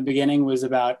 from the beginning was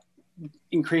about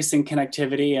increasing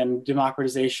connectivity and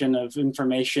democratization of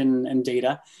information and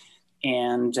data.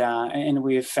 And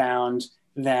we have found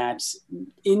that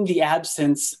in the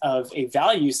absence of a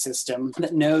value system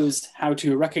that knows how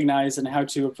to recognize and how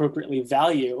to appropriately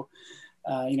value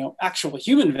actual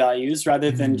human values rather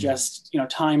than just,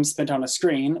 time spent on a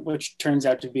screen, which turns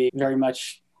out to be very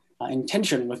much in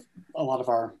tension with a lot of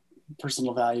our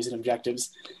personal values and objectives.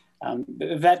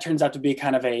 That turns out to be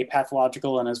kind of a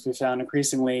pathological and, as we found,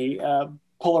 increasingly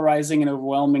polarizing and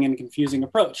overwhelming and confusing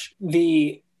approach.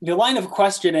 The line of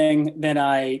questioning that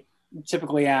I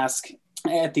typically ask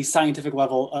at the scientific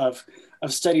level of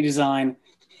study design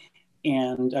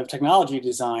and of technology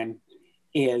design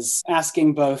is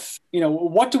asking both,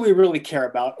 what do we really care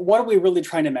about? What are we really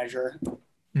trying to measure?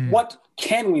 What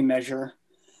can we measure?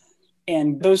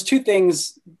 And those two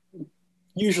things,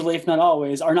 usually, if not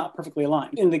always, are not perfectly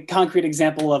aligned. In the concrete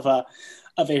example of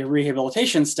a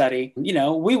rehabilitation study,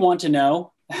 we want to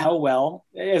know how well,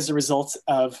 as a result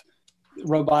of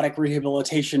robotic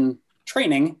rehabilitation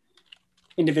training,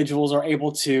 individuals are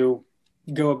able to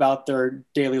go about their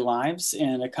daily lives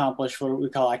and accomplish what we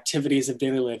call activities of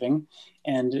daily living.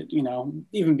 And,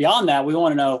 even beyond that, we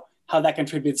want to know how that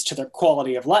contributes to their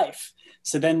quality of life.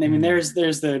 So then, there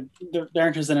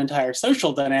enters an entire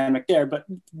social dynamic there, but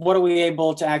what are we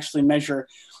able to actually measure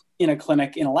in a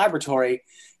clinic, in a laboratory?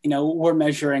 We're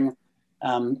measuring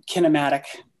kinematic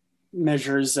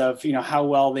measures of, how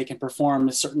well they can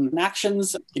perform certain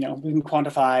actions. We can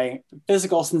quantify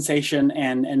physical sensation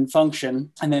and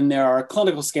function. And then there are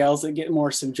clinical scales that get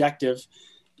more subjective,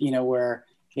 where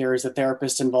there is a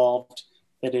therapist involved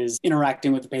that is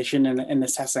interacting with the patient and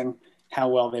assessing how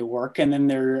well they work. And then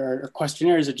there are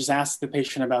questionnaires that just ask the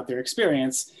patient about their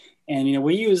experience. And,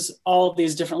 we use all of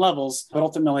these different levels, but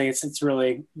ultimately it's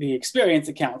really the experience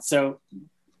that counts. So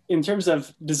in terms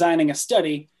of designing a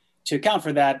study to account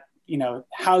for that,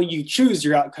 how you choose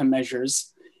your outcome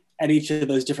measures at each of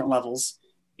those different levels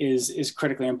is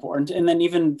critically important. And then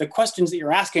even the questions that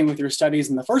you're asking with your studies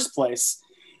in the first place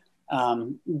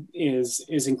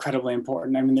is incredibly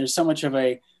important. There's so much of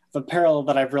a parallel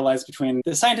that I've realized between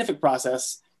the scientific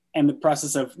process and the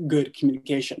process of good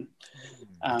communication,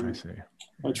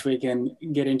 which we can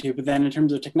get into. But then in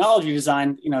terms of technology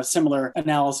design, similar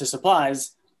analysis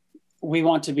applies. We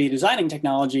want to be designing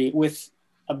technology with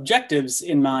objectives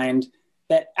in mind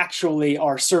that actually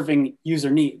are serving user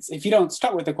needs. If you don't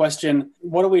start with the question,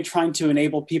 what are we trying to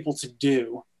enable people to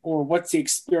do? Or what's the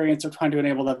experience we're trying to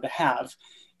enable them to have?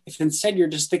 If instead you're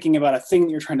just thinking about a thing that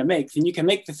you're trying to make, then you can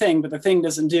make the thing, but the thing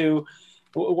doesn't do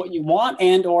what you want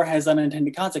and or has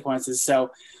unintended consequences. So,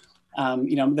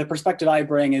 the perspective I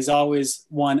bring is always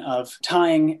one of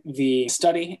tying the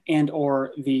study and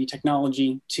or the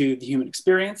technology to the human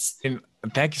experience. And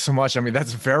thank you so much.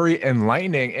 That's very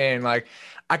enlightening. And like,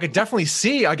 I could definitely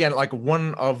see, again, like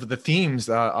one of the themes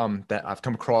that I've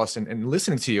come across and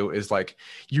listening to you is like,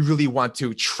 you really want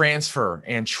to transfer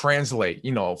and translate,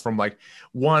 from like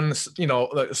one,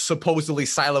 supposedly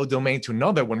siloed domain to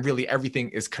another when really everything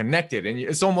is connected. And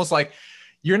it's almost like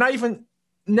you're not even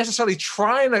necessarily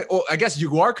trying to, or I guess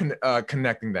you are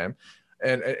connecting them.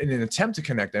 and in an attempt to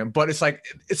connect them, but it's like,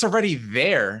 it's already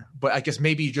there, but I guess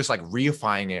maybe just like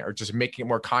reifying it or just making it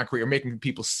more concrete or making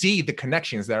people see the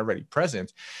connections that are already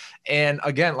present. And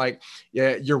again, like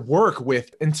your work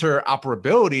with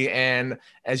interoperability, and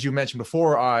as you mentioned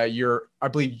before, you're, I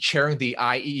believe, chairing the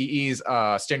IEEE's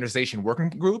standardization working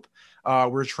group.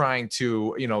 We're trying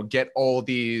to, get all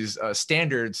these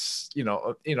standards,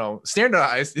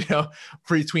 standardized,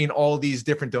 between all these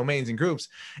different domains and groups.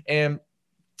 And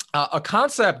a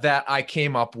concept that I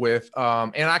came up with,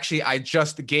 and actually I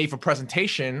just gave a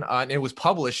presentation, and it was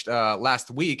published last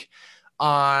week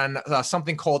on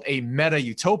something called a meta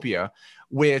utopia,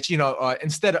 which,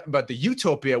 but the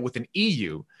utopia with an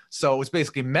EU. So it's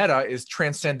basically meta is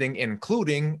transcending and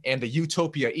including, and the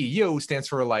utopia EU stands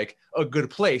for like a good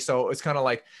place. So it's kind of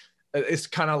like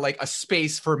a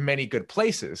space for many good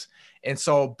places. And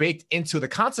so baked into the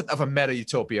concept of a meta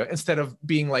utopia, instead of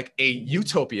being like a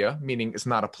utopia, meaning it's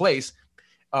not a place,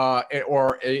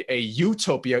 or a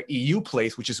utopia EU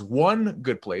place, which is one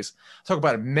good place, talk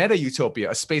about a meta utopia,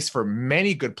 a space for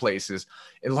many good places,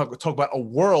 and talk about a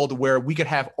world where we could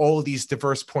have all of these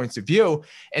diverse points of view,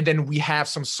 and then we have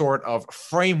some sort of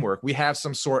framework, we have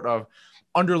some sort of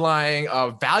underlying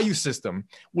value system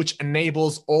which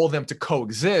enables all of them to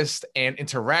coexist and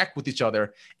interact with each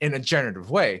other in a generative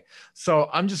way. So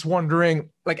I'm just wondering,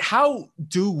 like, how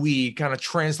do we kind of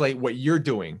translate what you're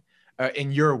doing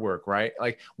in your work, right?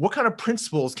 Like, what kind of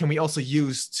principles can we also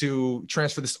use to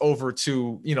transfer this over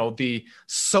to, the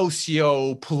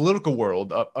socio-political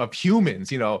world of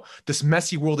humans, this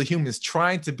messy world of humans,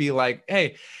 trying to be like,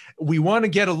 hey, we want to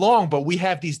get along, but we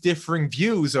have these differing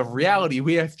views of reality.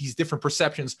 We have these different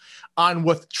perceptions on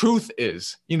what truth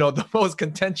is, the most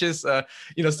contentious,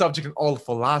 subject in all of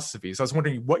philosophy. So I was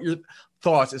wondering what your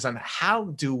thoughts is on how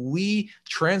do we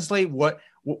translate what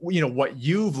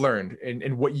you've learned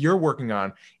and what you're working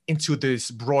on into this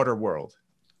broader world?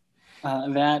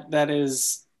 That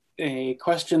is a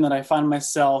question that I find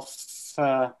myself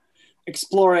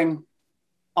exploring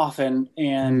often.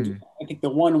 And I think the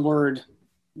one word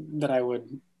that I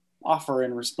would offer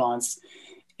in response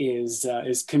is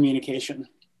communication.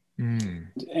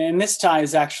 And this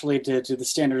ties actually to the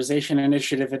standardization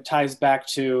initiative. It ties back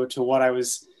to what I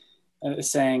was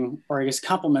saying, or I guess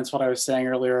complements what I was saying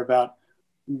earlier about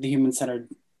the human-centered,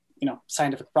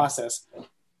 scientific process.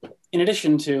 In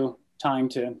addition to tying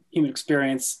to human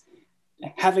experience,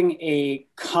 having a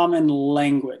common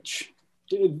language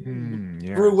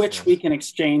through which we can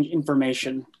exchange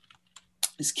information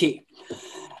is key.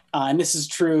 And this is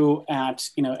true at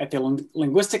the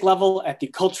linguistic level, at the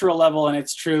cultural level, and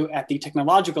it's true at the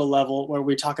technological level, where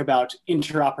we talk about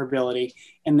interoperability.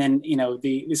 And then,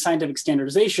 the scientific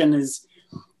standardization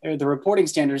the reporting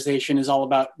standardization is all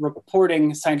about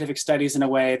reporting scientific studies in a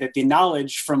way that the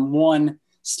knowledge from one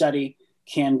study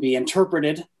can be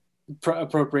interpreted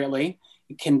appropriately,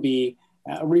 it can be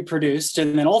reproduced,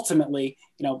 and then ultimately,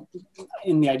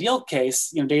 in the ideal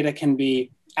case, data can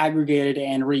be aggregated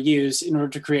and reused in order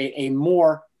to create a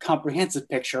more comprehensive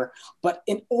picture. But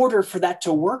in order for that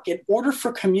to work, in order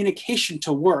for communication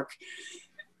to work,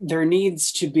 there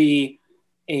needs to be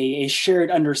a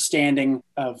shared understanding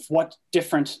of what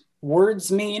different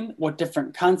words mean, what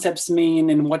different concepts mean,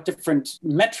 and what different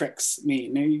metrics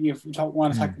mean. You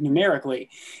want to talk numerically.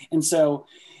 And so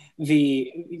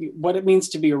what it means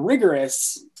to be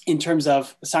rigorous in terms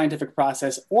of scientific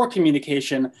process or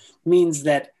communication means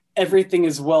that everything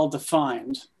is well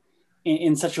defined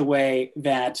in such a way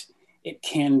that it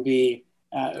can be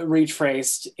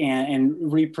retraced and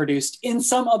reproduced in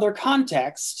some other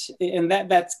context, and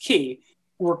that's key.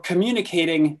 We're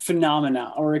communicating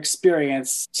phenomena or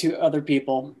experience to other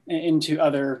people and to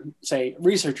other, say,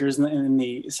 researchers in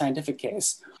the scientific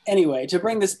case. Anyway, to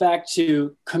bring this back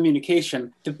to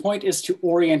communication, the point is to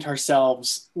orient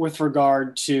ourselves with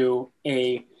regard to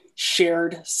a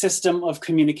shared system of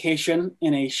communication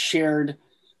in a shared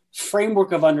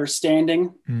framework of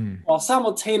understanding, while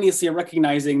simultaneously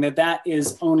recognizing that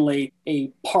is only a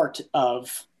part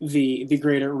of the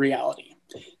greater reality.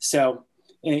 So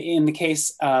in the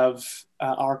case of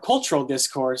our cultural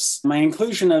discourse, my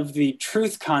inclusion of the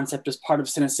truth concept as part of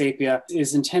Synesapia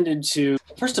is intended to,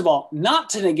 first of all, not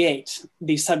to negate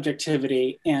the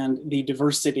subjectivity and the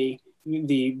diversity,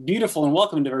 the beautiful and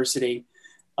welcome diversity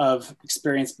of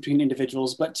experience between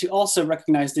individuals, but to also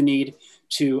recognize the need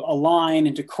to align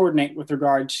and to coordinate with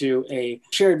regard to a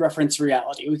shared reference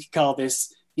reality. We could call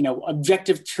this,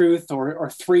 objective truth or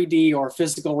 3D or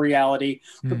physical reality,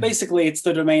 but basically it's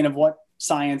the domain of what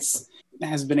science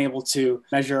has been able to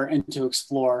measure and to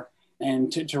explore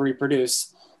and to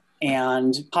reproduce.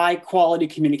 And high quality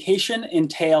communication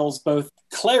entails both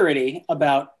clarity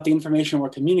about the information we're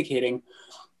communicating,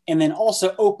 and then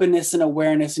also openness and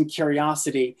awareness and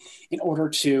curiosity in order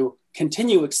to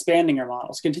continue expanding our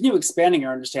models, continue expanding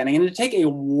our understanding, and to take a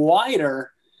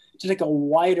wider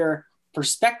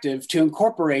perspective to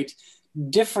incorporate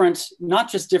different, not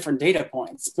just different data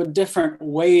points, but different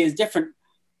ways, different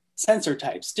sensor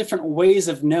types, different ways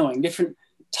of knowing, different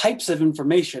types of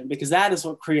information, because that is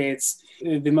what creates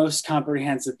the most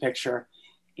comprehensive picture.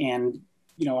 And,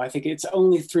 I think it's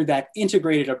only through that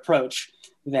integrated approach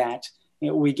that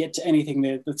we get to anything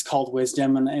that's called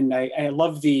wisdom. And I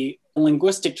love the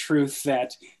linguistic truth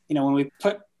that, when we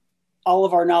put all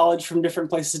of our knowledge from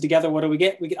different places together, what do we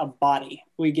get? We get a body.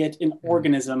 We get an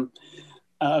organism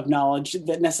of knowledge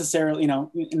that necessarily,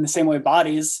 in the same way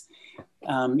bodies,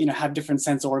 have different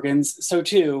sense organs. So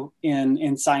too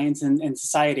in science and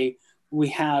society, we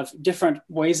have different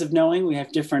ways of knowing. We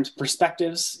have different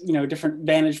perspectives, different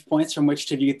vantage points from which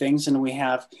to view things. And we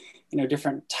have,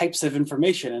 different types of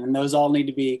information, and those all need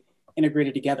to be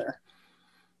integrated together.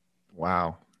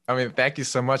 Wow. I mean, thank you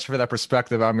so much for that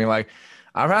perspective. I mean, like,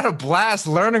 I've had a blast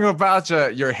learning about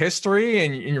your history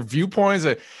and your viewpoints.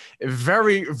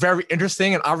 Very, very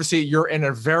interesting. And obviously you're in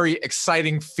a very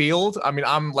exciting field. I mean,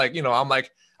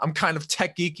 I'm kind of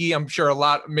tech geeky. I'm sure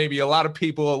maybe a lot of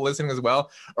people listening as well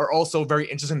are also very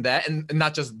interested in that. And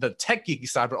not just the tech geeky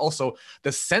side, but also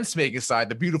the sense making side,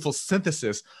 the beautiful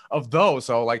synthesis of those.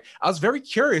 So I was very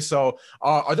curious. So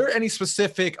are there any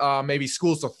specific maybe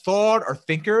schools of thought or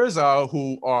thinkers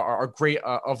who are great,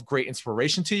 of great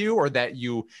inspiration to you, or that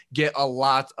you get a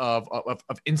lot of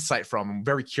insight from? I'm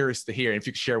very curious to hear if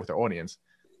you could share with our audience.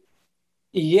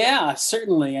 Yeah,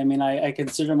 certainly. I mean, I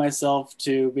consider myself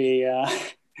to be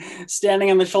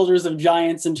standing on the shoulders of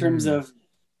giants in terms of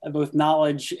both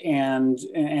knowledge and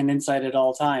insight at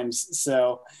all times.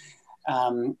 So,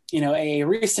 a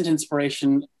recent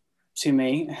inspiration to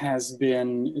me has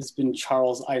been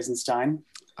Charles Eisenstein.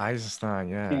 Eisenstein,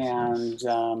 yeah.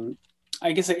 And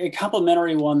I guess a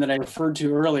complementary one that I referred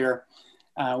to earlier,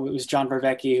 it was John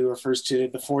Vervaeke, who refers to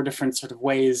the four different sort of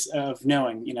ways of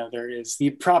knowing. There is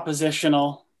the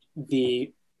propositional,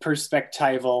 the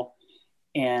perspectival,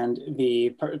 and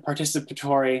the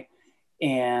participatory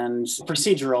and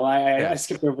procedural. I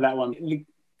skipped over that one. The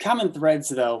common threads,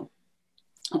 though,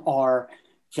 are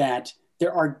that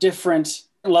there are different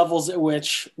levels at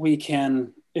which we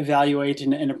can evaluate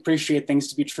and appreciate things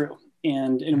to be true.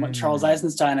 And in what Charles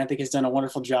Eisenstein, I think, has done a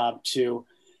wonderful job to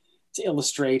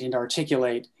illustrate and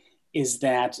articulate is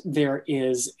that there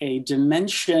is a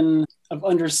dimension of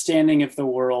understanding of the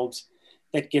world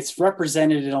that gets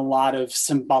represented in a lot of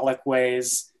symbolic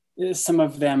ways, some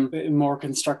of them more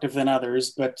constructive than others.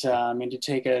 But to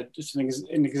take just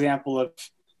an example of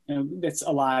that's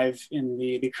alive in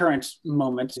the current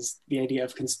moment is the idea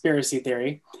of conspiracy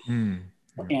theory. And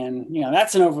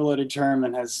that's an overloaded term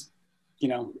and has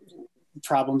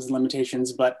problems and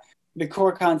limitations. But the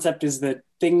core concept is that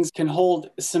things can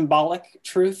hold symbolic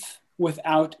truth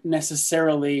without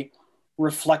necessarily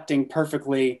reflecting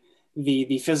perfectly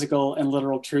the physical and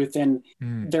literal truth. And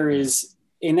there is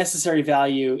a necessary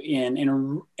value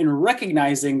in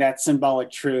recognizing that symbolic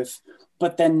truth,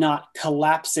 but then not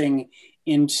collapsing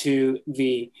into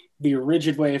the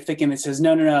rigid way of thinking that says,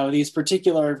 no, these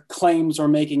particular claims we're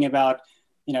making about,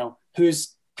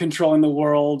 who's controlling the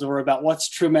world, or about what's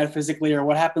true metaphysically, or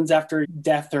what happens after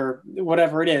death, or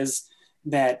whatever it is,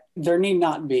 that there need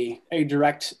not be a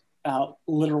direct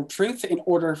literal truth in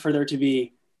order for there to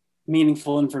be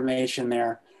meaningful information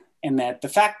there. And that the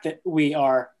fact that we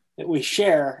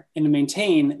share and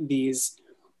maintain these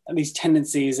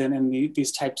tendencies and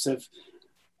these types of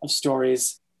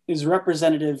stories is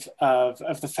representative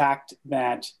of the fact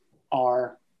that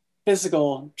our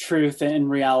physical truth and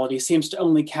reality seems to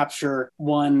only capture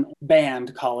one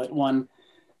band, call it one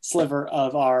sliver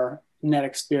of our net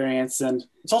experience. And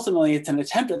it's an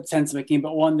attempt at sense making,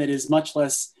 but one that is much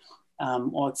less,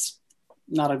 it's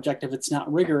not objective, it's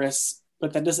not rigorous,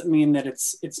 but that doesn't mean that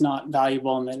it's not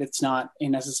valuable and that it's not a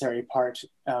necessary part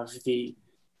of the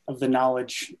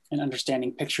knowledge and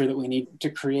understanding picture that we need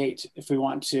to create if we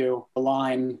want to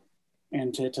align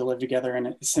and to live together in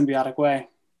a symbiotic way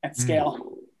at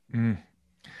scale.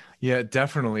 Yeah,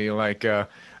 definitely.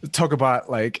 Talk about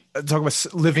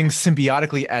living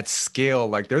symbiotically at scale.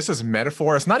 Like, there's this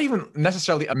metaphor. It's not even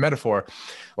necessarily a metaphor.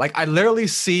 Like, I literally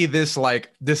see this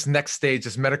next stage,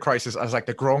 this meta crisis, as like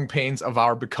the growing pains of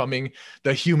our becoming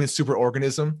the human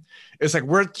superorganism. It's like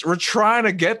we're trying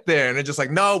to get there, and it's just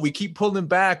like, no, we keep pulling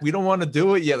back. We don't want to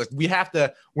do it yet. Like,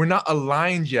 we're not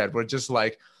aligned yet. We're just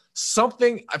like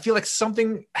I feel like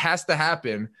something has to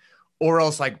happen, or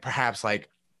else perhaps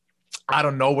I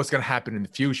don't know what's going to happen in the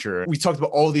future. We talked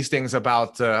about all these things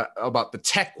about the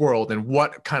tech world and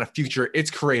what kind of future it's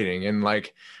creating. And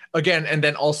like, again, and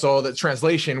then also the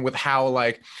translation with how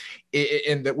like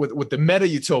with the meta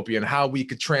utopia and how we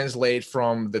could translate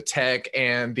from the tech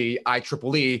and the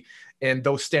IEEE and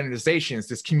those standardizations,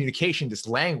 this communication, this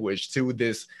language to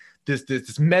this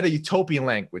meta utopian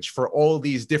language for all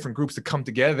these different groups to come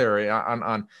together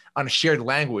on a shared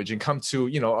language and come to,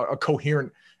 you know, a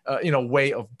coherent,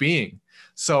 way of being.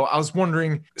 So I was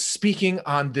wondering, speaking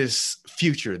on this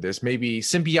future, this maybe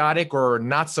symbiotic or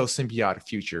not so symbiotic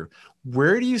future,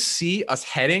 where do you see us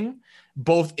heading,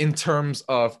 both in terms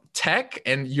of tech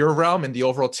and your realm and the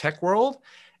overall tech world,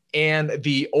 and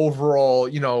the overall,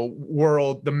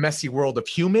 world, the messy world of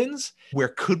humans? Where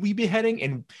could we be heading,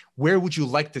 and where would you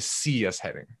like to see us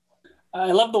heading?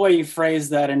 I love the way you phrase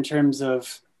that in terms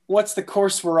of what's the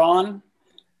course we're on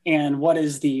and what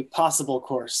is the possible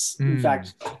course. In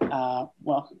fact,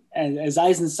 as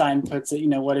Eisenstein puts it,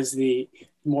 what is the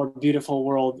more beautiful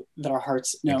world that our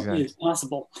hearts know is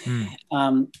possible.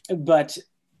 But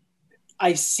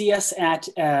I see us at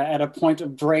a point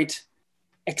of great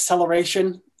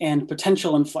acceleration and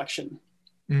potential inflection.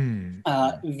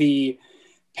 The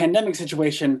pandemic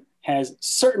situation has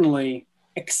certainly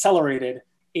accelerated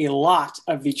a lot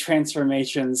of the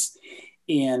transformations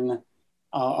in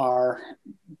our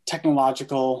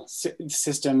technological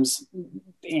systems,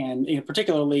 and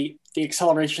particularly the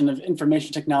acceleration of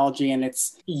information technology and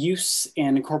its use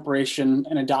and incorporation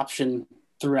and adoption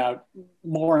throughout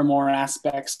more and more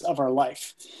aspects of our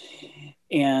life.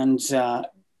 And,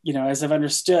 as I've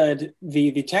understood,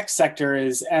 the tech sector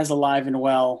is as alive and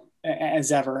well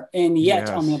as ever. And yet,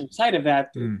 on the other side of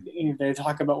that, they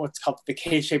talk about what's called the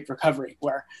K-shaped recovery,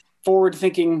 where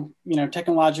forward-thinking,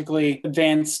 technologically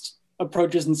advanced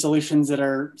approaches and solutions that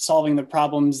are solving the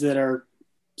problems that are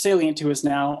salient to us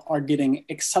now are getting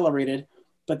accelerated,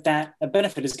 but that a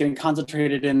benefit is getting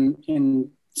concentrated in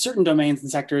certain domains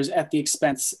and sectors at the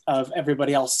expense of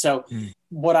everybody else. So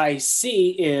what I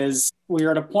see is we're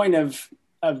at a point of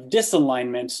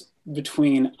disalignment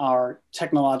between our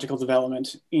technological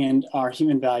development and our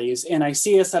human values. And I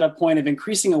see us at a point of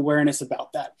increasing awareness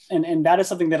about that. And that is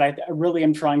something that I really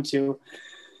am trying to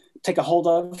take a hold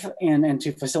of and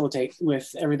to facilitate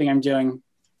with everything I'm doing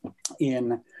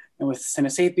with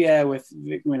Cinesapia,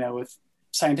 with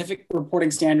scientific reporting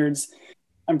standards.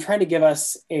 I'm trying to give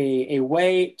us a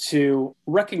way to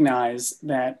recognize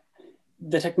that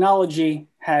the technology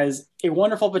has a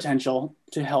wonderful potential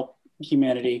to help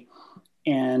humanity,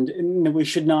 and we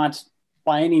should not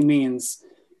by any means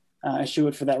eschew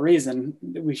it for that reason.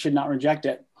 We should not reject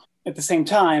it. At the same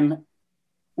time,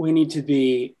 we need to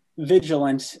be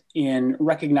vigilant in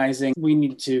recognizing we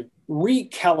need to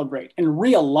recalibrate and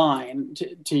realign,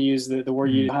 to use the word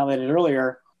you highlighted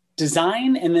earlier,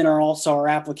 design and then also our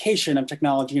application of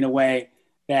technology in a way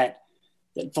that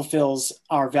fulfills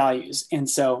our values. And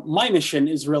so my mission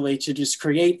is really to just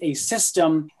create a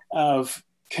system of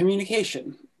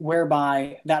communication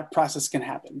whereby that process can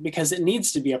happen, because it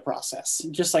needs to be a process,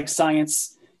 just like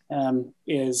science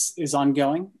is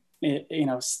ongoing.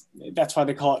 That's why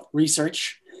they call it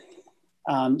research.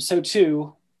 So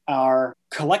too, our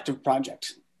collective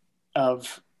project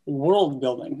of world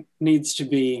building needs to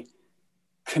be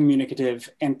communicative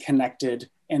and connected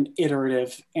and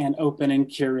iterative and open and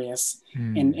curious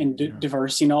and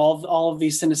diverse. All of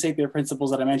these Cinesapia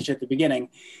principles that I mentioned at the beginning.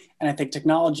 And I think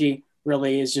technology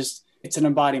really is it's an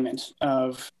embodiment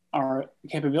of our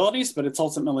capabilities, but it's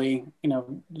ultimately,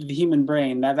 the human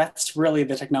brain. That's really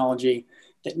the technology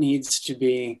that needs to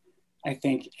be, I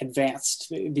think, advanced.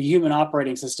 The human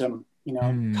operating system,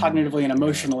 cognitively and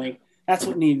emotionally, that's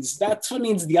what needs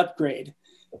the upgrade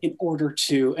in order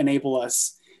to enable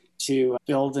us to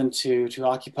build and to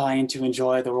occupy and to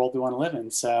enjoy the world we want to live in.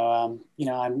 So,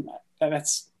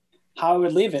 that's how I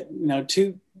would leave it,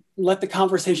 to let the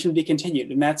conversation be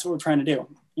continued. And that's what we're trying to do.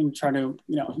 And try to,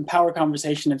 empower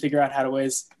conversation and figure out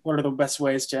what are the best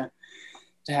ways to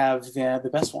have the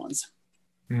best ones.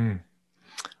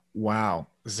 Wow.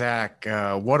 Zach,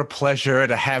 what a pleasure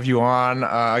to have you on.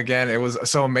 Again, it was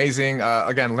so amazing.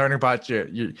 Again, learning about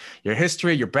your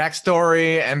history, your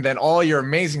backstory, and then all your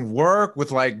amazing work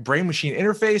with like brain machine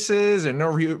interfaces and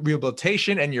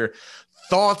neurorehabilitation and your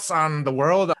thoughts on the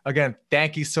world. Again,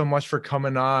 thank you so much for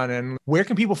coming on. And where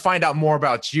can people find out more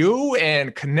about you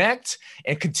and connect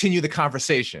and continue the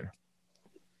conversation?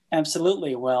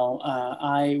 Absolutely. Well,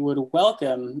 I would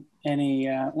welcome any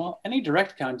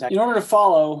direct contact. In order to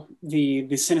follow the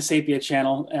Cinesapia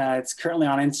channel, it's currently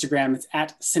on Instagram. It's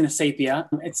at Cinesapia.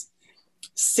 It's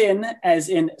Syn as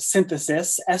in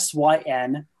synthesis,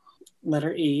 SYN,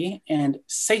 letter E, and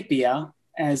sapia,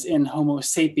 as in Homo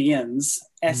sapiens,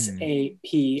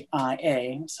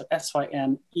 S-A-P-I-A, so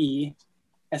S-Y-N-E-S-A-P-I-A,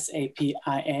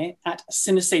 at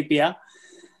Cinesapia.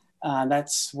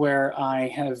 That's where I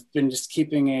have been just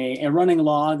keeping a running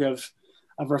log of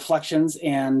reflections,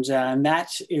 and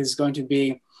that is going to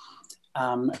be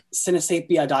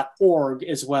cinesapia.org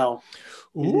as well.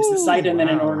 It is the site, and then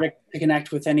in order to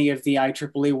connect with any of the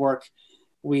IEEE work,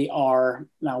 we are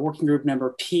now working group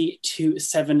number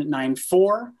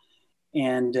P2794.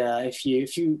 And if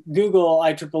you Google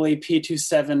IEEE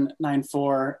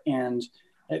P2794, and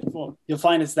you'll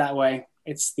find us that way.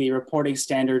 It's the reporting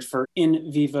standard for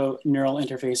in vivo neural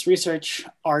interface research.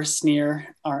 RSNIR,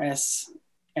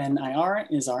 R-S-N-I-R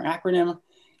is our acronym.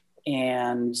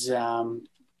 And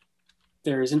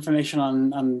there's information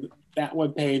on that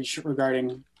webpage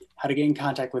regarding how to get in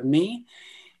contact with me.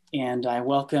 And I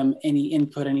welcome any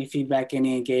input, any feedback,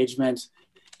 any engagement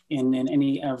in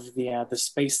any of the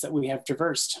space that we have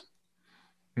traversed.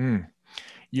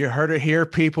 You heard it here,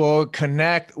 people.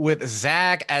 Connect with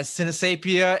Zach at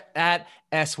Cinesapia at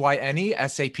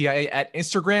SYNESAPIA at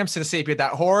Instagram,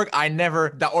 cinesapia.org. I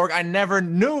never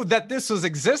knew that this was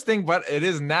existing, but it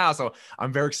is now. So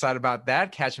I'm very excited about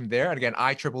that. Catch him there. And again,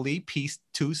 IEEE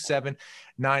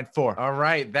P2794. All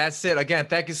right, that's it. Again,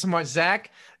 thank you so much,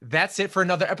 Zach. That's it for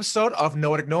another episode of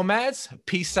Noetic Nomads.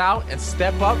 Peace out and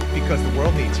step up because the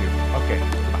world needs you. Okay,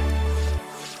 goodbye.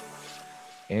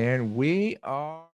 And we are...